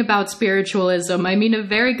reading about spiritualism. I mean, a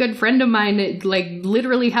very good friend of mine, like,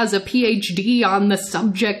 literally has a PhD on the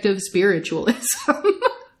subject of spiritualism.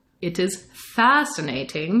 It is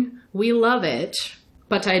fascinating. We love it.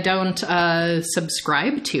 But I don't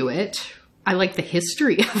subscribe to it. I like the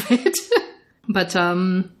history of it. But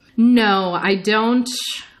no, I don't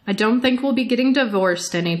think we'll be getting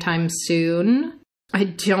divorced anytime soon. I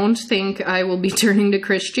don't think I will be turning to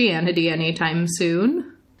Christianity anytime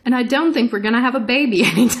soon. And I don't think we're gonna have a baby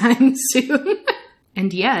anytime soon.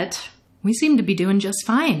 And yet, we seem to be doing just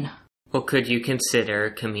fine. Well, could you consider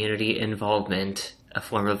community involvement a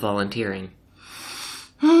form of volunteering?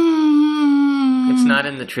 It's not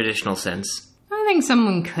in the traditional sense. I think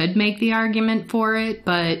someone could make the argument for it,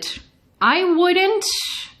 but I wouldn't.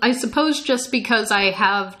 I suppose just because I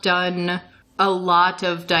have done a lot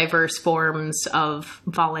of diverse forms of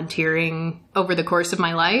volunteering over the course of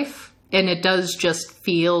my life, and it does just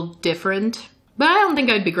feel different. But I don't think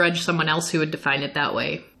I'd begrudge someone else who would define it that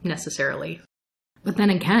way, necessarily. But then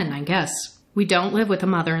again, I guess, we don't live with a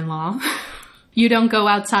mother-in-law. You don't go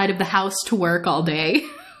outside of the house to work all day.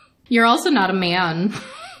 You're also not a man.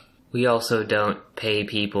 We also don't pay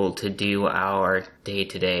people to do our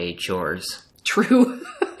day-to-day chores. True.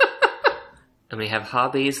 And we have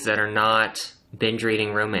hobbies that are not binge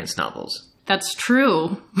reading romance novels. That's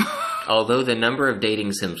true. Although the number of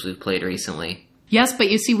dating sims we've played recently. Yes, but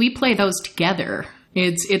you see, we play those together.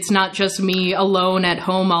 It's not just me alone at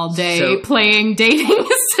home all day playing dating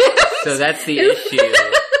sims. So that's the issue.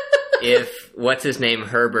 If, what's-his-name,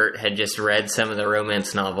 Herbert had just read some of the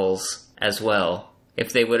romance novels as well,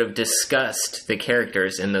 if they would have discussed the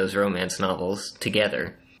characters in those romance novels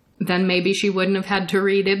together. Then maybe she wouldn't have had to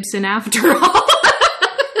read Ibsen after all.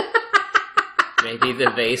 Maybe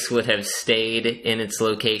the vase would have stayed in its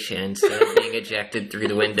location instead of being ejected through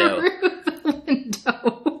the window.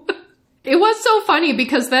 It was so funny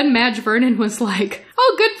because then Madge Vernon was like,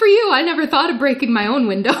 oh, good for you. I never thought of breaking my own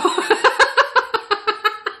window.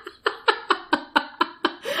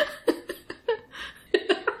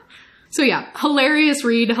 So yeah, hilarious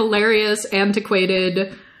read, hilarious,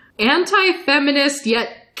 antiquated, anti-feminist,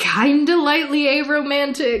 yet kinda lightly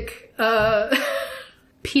aromantic,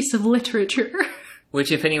 piece of literature.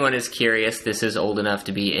 Which, if anyone is curious, this is old enough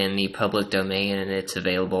to be in the public domain, and it's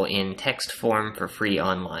available in text form for free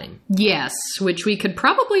online. Yes, which we could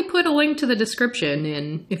probably put a link to the description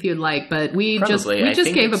in if you'd like, but we just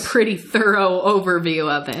gave a pretty thorough overview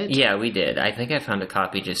of it. Yeah, we did. I think I found a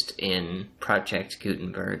copy just in Project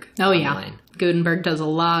Gutenberg. Oh, online. Yeah. Gutenberg does a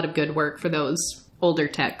lot of good work for those older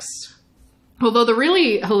texts. Although the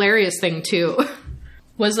really hilarious thing, too,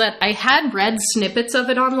 was that I had read snippets of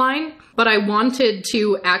it online, but I wanted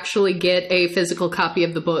to actually get a physical copy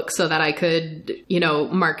of the book so that I could,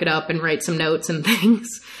 mark it up and write some notes and things.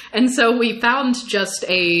 And so we found just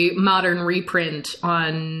a modern reprint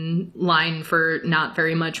online for not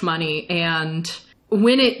very much money. And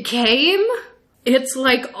when it came, it's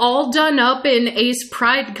like all done up in Ace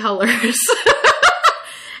Pride colors.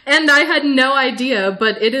 And I had no idea,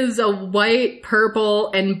 but it is a white,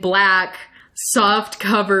 purple, and black soft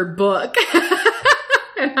cover book.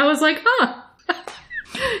 And I was like, huh.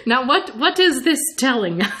 Now what is this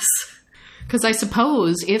telling us? Because I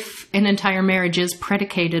suppose if an entire marriage is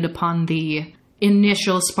predicated upon the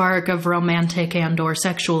initial spark of romantic and or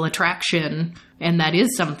sexual attraction, and that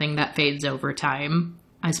is something that fades over time,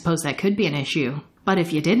 I suppose that could be an issue. But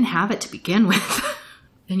if you didn't have it to begin with,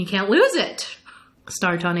 then you can't lose it.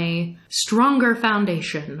 Start on a stronger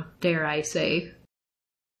foundation, dare I say.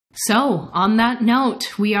 So, on that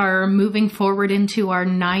note, we are moving forward into our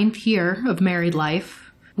 9th year of married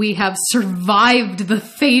life. We have survived the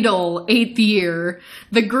fatal 8th year,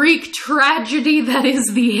 the Greek tragedy that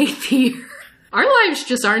is the 8th year. Our lives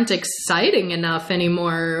just aren't exciting enough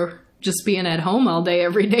anymore, just being at home all day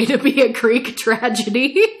every day to be a Greek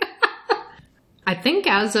tragedy. I think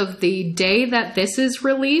as of the day that this is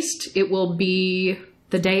released, it will be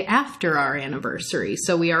the day after our anniversary.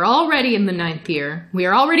 So we are already in the 9th year. We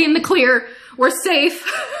are already in the clear. We're safe.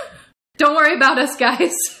 Don't worry about us,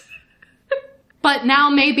 guys. But now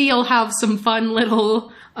maybe you'll have some fun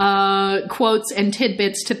little quotes and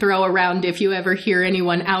tidbits to throw around if you ever hear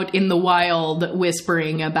anyone out in the wild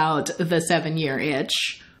whispering about the 7-year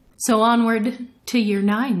itch. So onward to year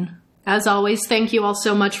 9. As always, thank you all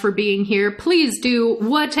so much for being here. Please do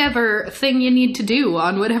whatever thing you need to do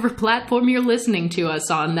on whatever platform you're listening to us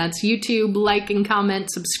on. That's YouTube, liking, comment,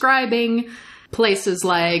 subscribing. Places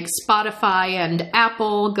like Spotify and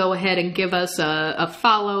Apple, go ahead and give us a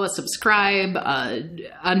follow, a subscribe.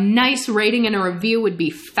 A nice rating and a review would be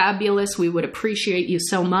fabulous. We would appreciate you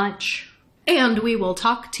so much. And we will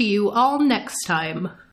talk to you all next time.